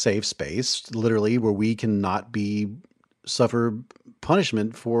safe space, literally, where we can not suffer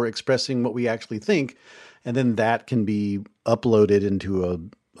punishment for expressing what we actually think. And then that can be uploaded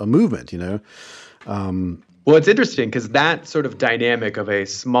into a movement, Well, it's interesting because that sort of dynamic of a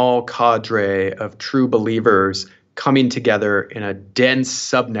small cadre of true believers coming together in a dense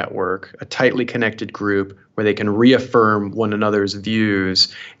subnetwork, a tightly connected group where they can reaffirm one another's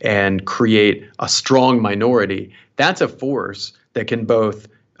views and create a strong minority, that's a force that can both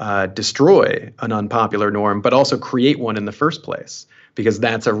destroy an unpopular norm, but also create one in the first place, because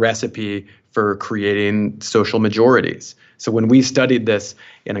that's a recipe for creating social majorities. So when we studied this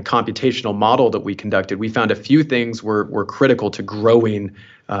in a computational model that we conducted, we found a few things were critical to growing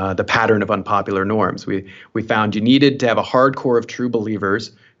the pattern of unpopular norms. We found you needed to have a hard core of true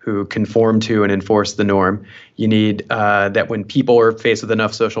believers who conform to and enforce the norm. You need that when people are faced with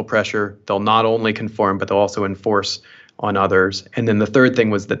enough social pressure, they'll not only conform, but they'll also enforce on others. And then the third thing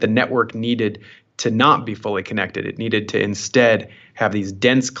was that the network needed to not be fully connected. It needed to instead have these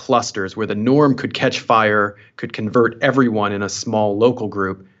dense clusters where the norm could catch fire, could convert everyone in a small local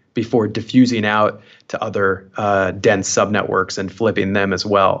group before diffusing out to other dense subnetworks and flipping them as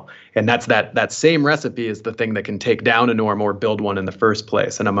well. And that's that same recipe is the thing that can take down a norm or build one in the first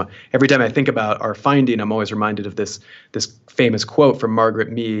place. And every time I think about our finding, I'm always reminded of this famous quote from Margaret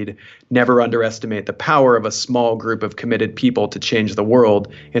Mead: "Never underestimate the power of a small group of committed people to change the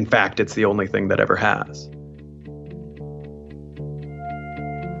world. In fact, it's the only thing that ever has."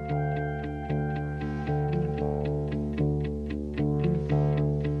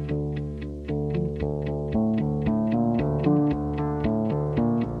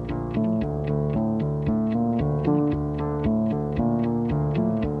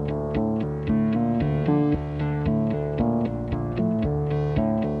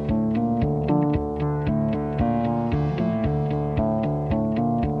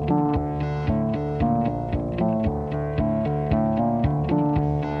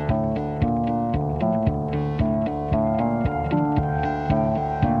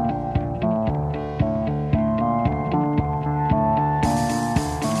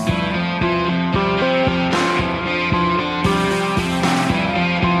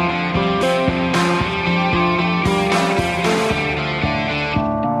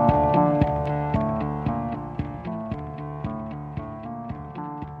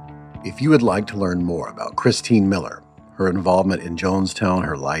 If you would like to learn more about Christine Miller, her involvement in Jonestown,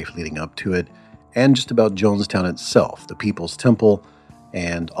 her life leading up to it, and just about Jonestown itself, the People's Temple,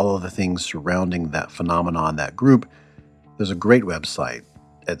 and all of the things surrounding that phenomenon, that group, there's a great website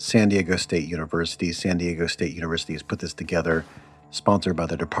at San Diego State University. San Diego State University has put this together, sponsored by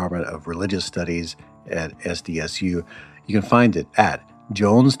the Department of Religious Studies at SDSU. You can find it at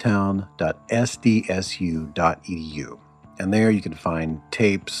jonestown.sdsu.edu. And there you can find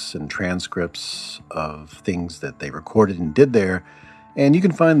tapes and transcripts of things that they recorded and did there. And you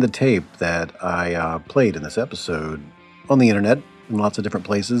can find the tape that I played in this episode on the internet in lots of different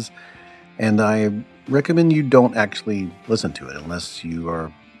places. And I recommend you don't actually listen to it unless you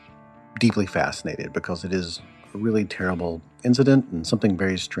are deeply fascinated, because it is a really terrible incident and something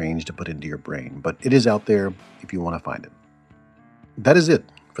very strange to put into your brain. But it is out there if you want to find it. That is it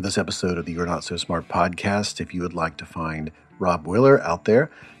for this episode of the You're Not So Smart podcast. If you would like to find Rob Willer out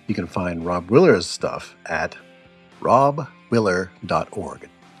there, you can find Rob Willer's stuff at robwiller.org.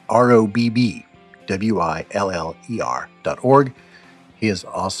 ROBBWILLER.org. He is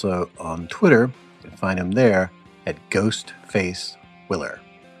also on Twitter. You can find him there at GhostfaceWiller,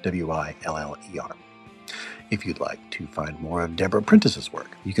 WILLER. If you'd like to find more of Deborah Prentice's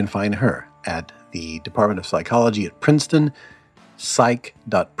work, you can find her at the Department of Psychology at Princeton,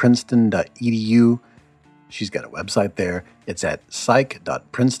 psych.princeton.edu. She's got a website there. It's at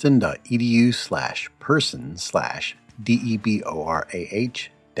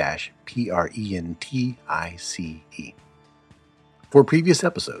psych.princeton.edu/person/DEBORAH-PRENTICE. For previous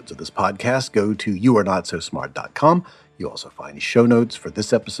episodes of this podcast, go to youarenotsosmart.com. You'll also find show notes for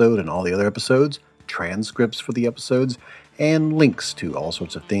this episode and all the other episodes, transcripts for the episodes, and links to all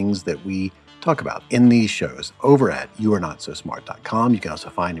sorts of things that we talk about in these shows over at youarenotsosmart.com. You can also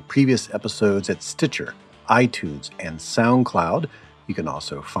find previous episodes at Stitcher, iTunes, and SoundCloud. You can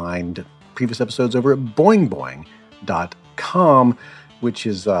also find previous episodes over at boingboing.com, which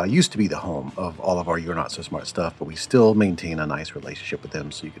is used to be the home of all of our You're Not So Smart stuff, but we still maintain a nice relationship with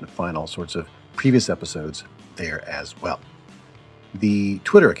them, so you can find all sorts of previous episodes there as well. The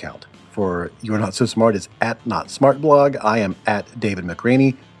Twitter account for You're Not So Smart is at Not Smart Blog. I am at David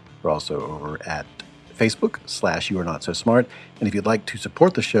McRaney. We're also over at Facebook/You Are Not So Smart. And if you'd like to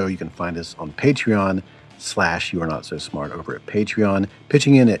support the show, you can find us on Patreon/You Are Not So Smart over at Patreon.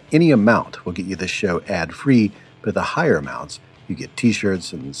 Pitching in at any amount will get you this show ad-free, but at the higher amounts, you get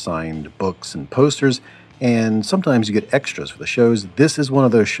t-shirts and signed books and posters, and sometimes you get extras for the shows. This is one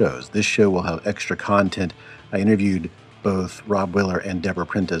of those shows. This show will have extra content. I interviewed both Rob Willer and Deborah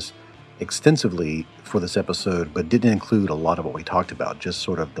Prentice extensively for this episode, but didn't include a lot of what we talked about, just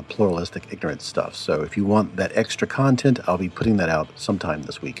sort of the pluralistic ignorance stuff. So if you want that extra content, I'll be putting that out sometime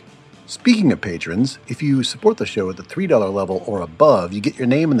this week. Speaking of patrons, if you support the show at the $3 level or above, you get your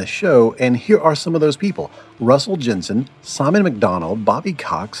name in the show, and here are some of those people. Russell Jensen, Simon McDonald, Bobby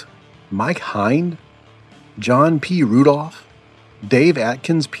Cox, Mike Hind, John P. Rudolph, Dave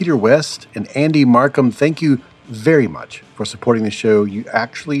Atkins, Peter West, and Andy Markham. Thank you very much for supporting the show. You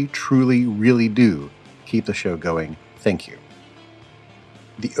actually, truly, really do keep the show going. Thank you.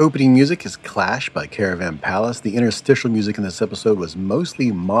 The opening music is Clash by Caravan Palace. The interstitial music in this episode was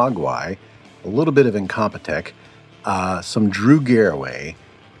mostly Mogwai, a little bit of Incompetech, some Drew Garraway,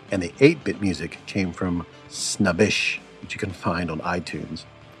 and the 8-bit music came from Snabbish, which you can find on iTunes.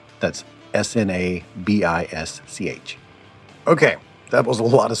 That's Snabbisch. Okay, that was a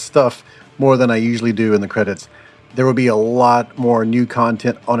lot of stuff, more than I usually do in the credits. There will be a lot more new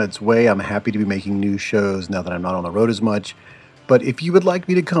content on its way. I'm happy to be making new shows now that I'm not on the road as much. But if you would like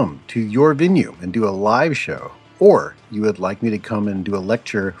me to come to your venue and do a live show, or you would like me to come and do a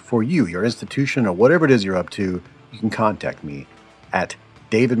lecture for you, your institution, or whatever it is you're up to, you can contact me at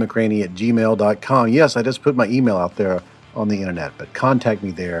davidmcraney@gmail.com. Yes, I just put my email out there on the internet, but contact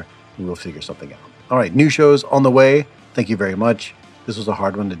me there and we'll figure something out. All right, new shows on the way. Thank you very much. This was a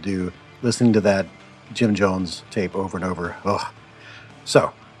hard one to do, listening to that Jim Jones tape over and over. Ugh.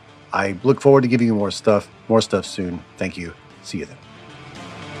 So, I look forward to giving you more stuff soon. Thank you. See you then.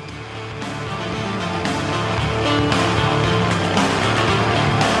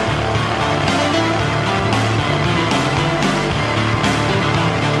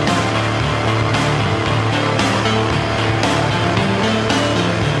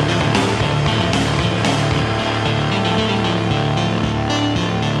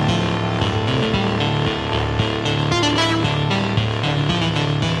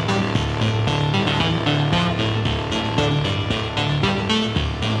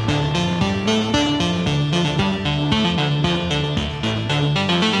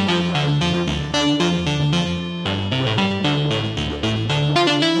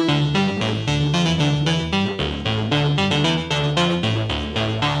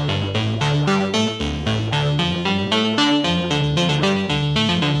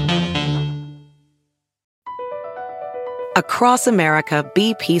 Across America,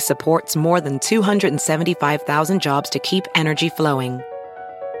 BP supports more than 275,000 jobs to keep energy flowing.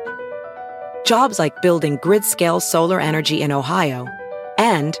 Jobs like building grid-scale solar energy in Ohio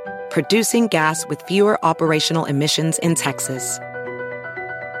and producing gas with fewer operational emissions in Texas.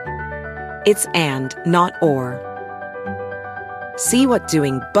 It's and, not or. See what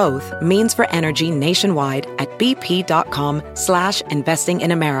doing both means for energy nationwide at bp.com/investing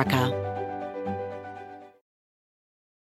in America.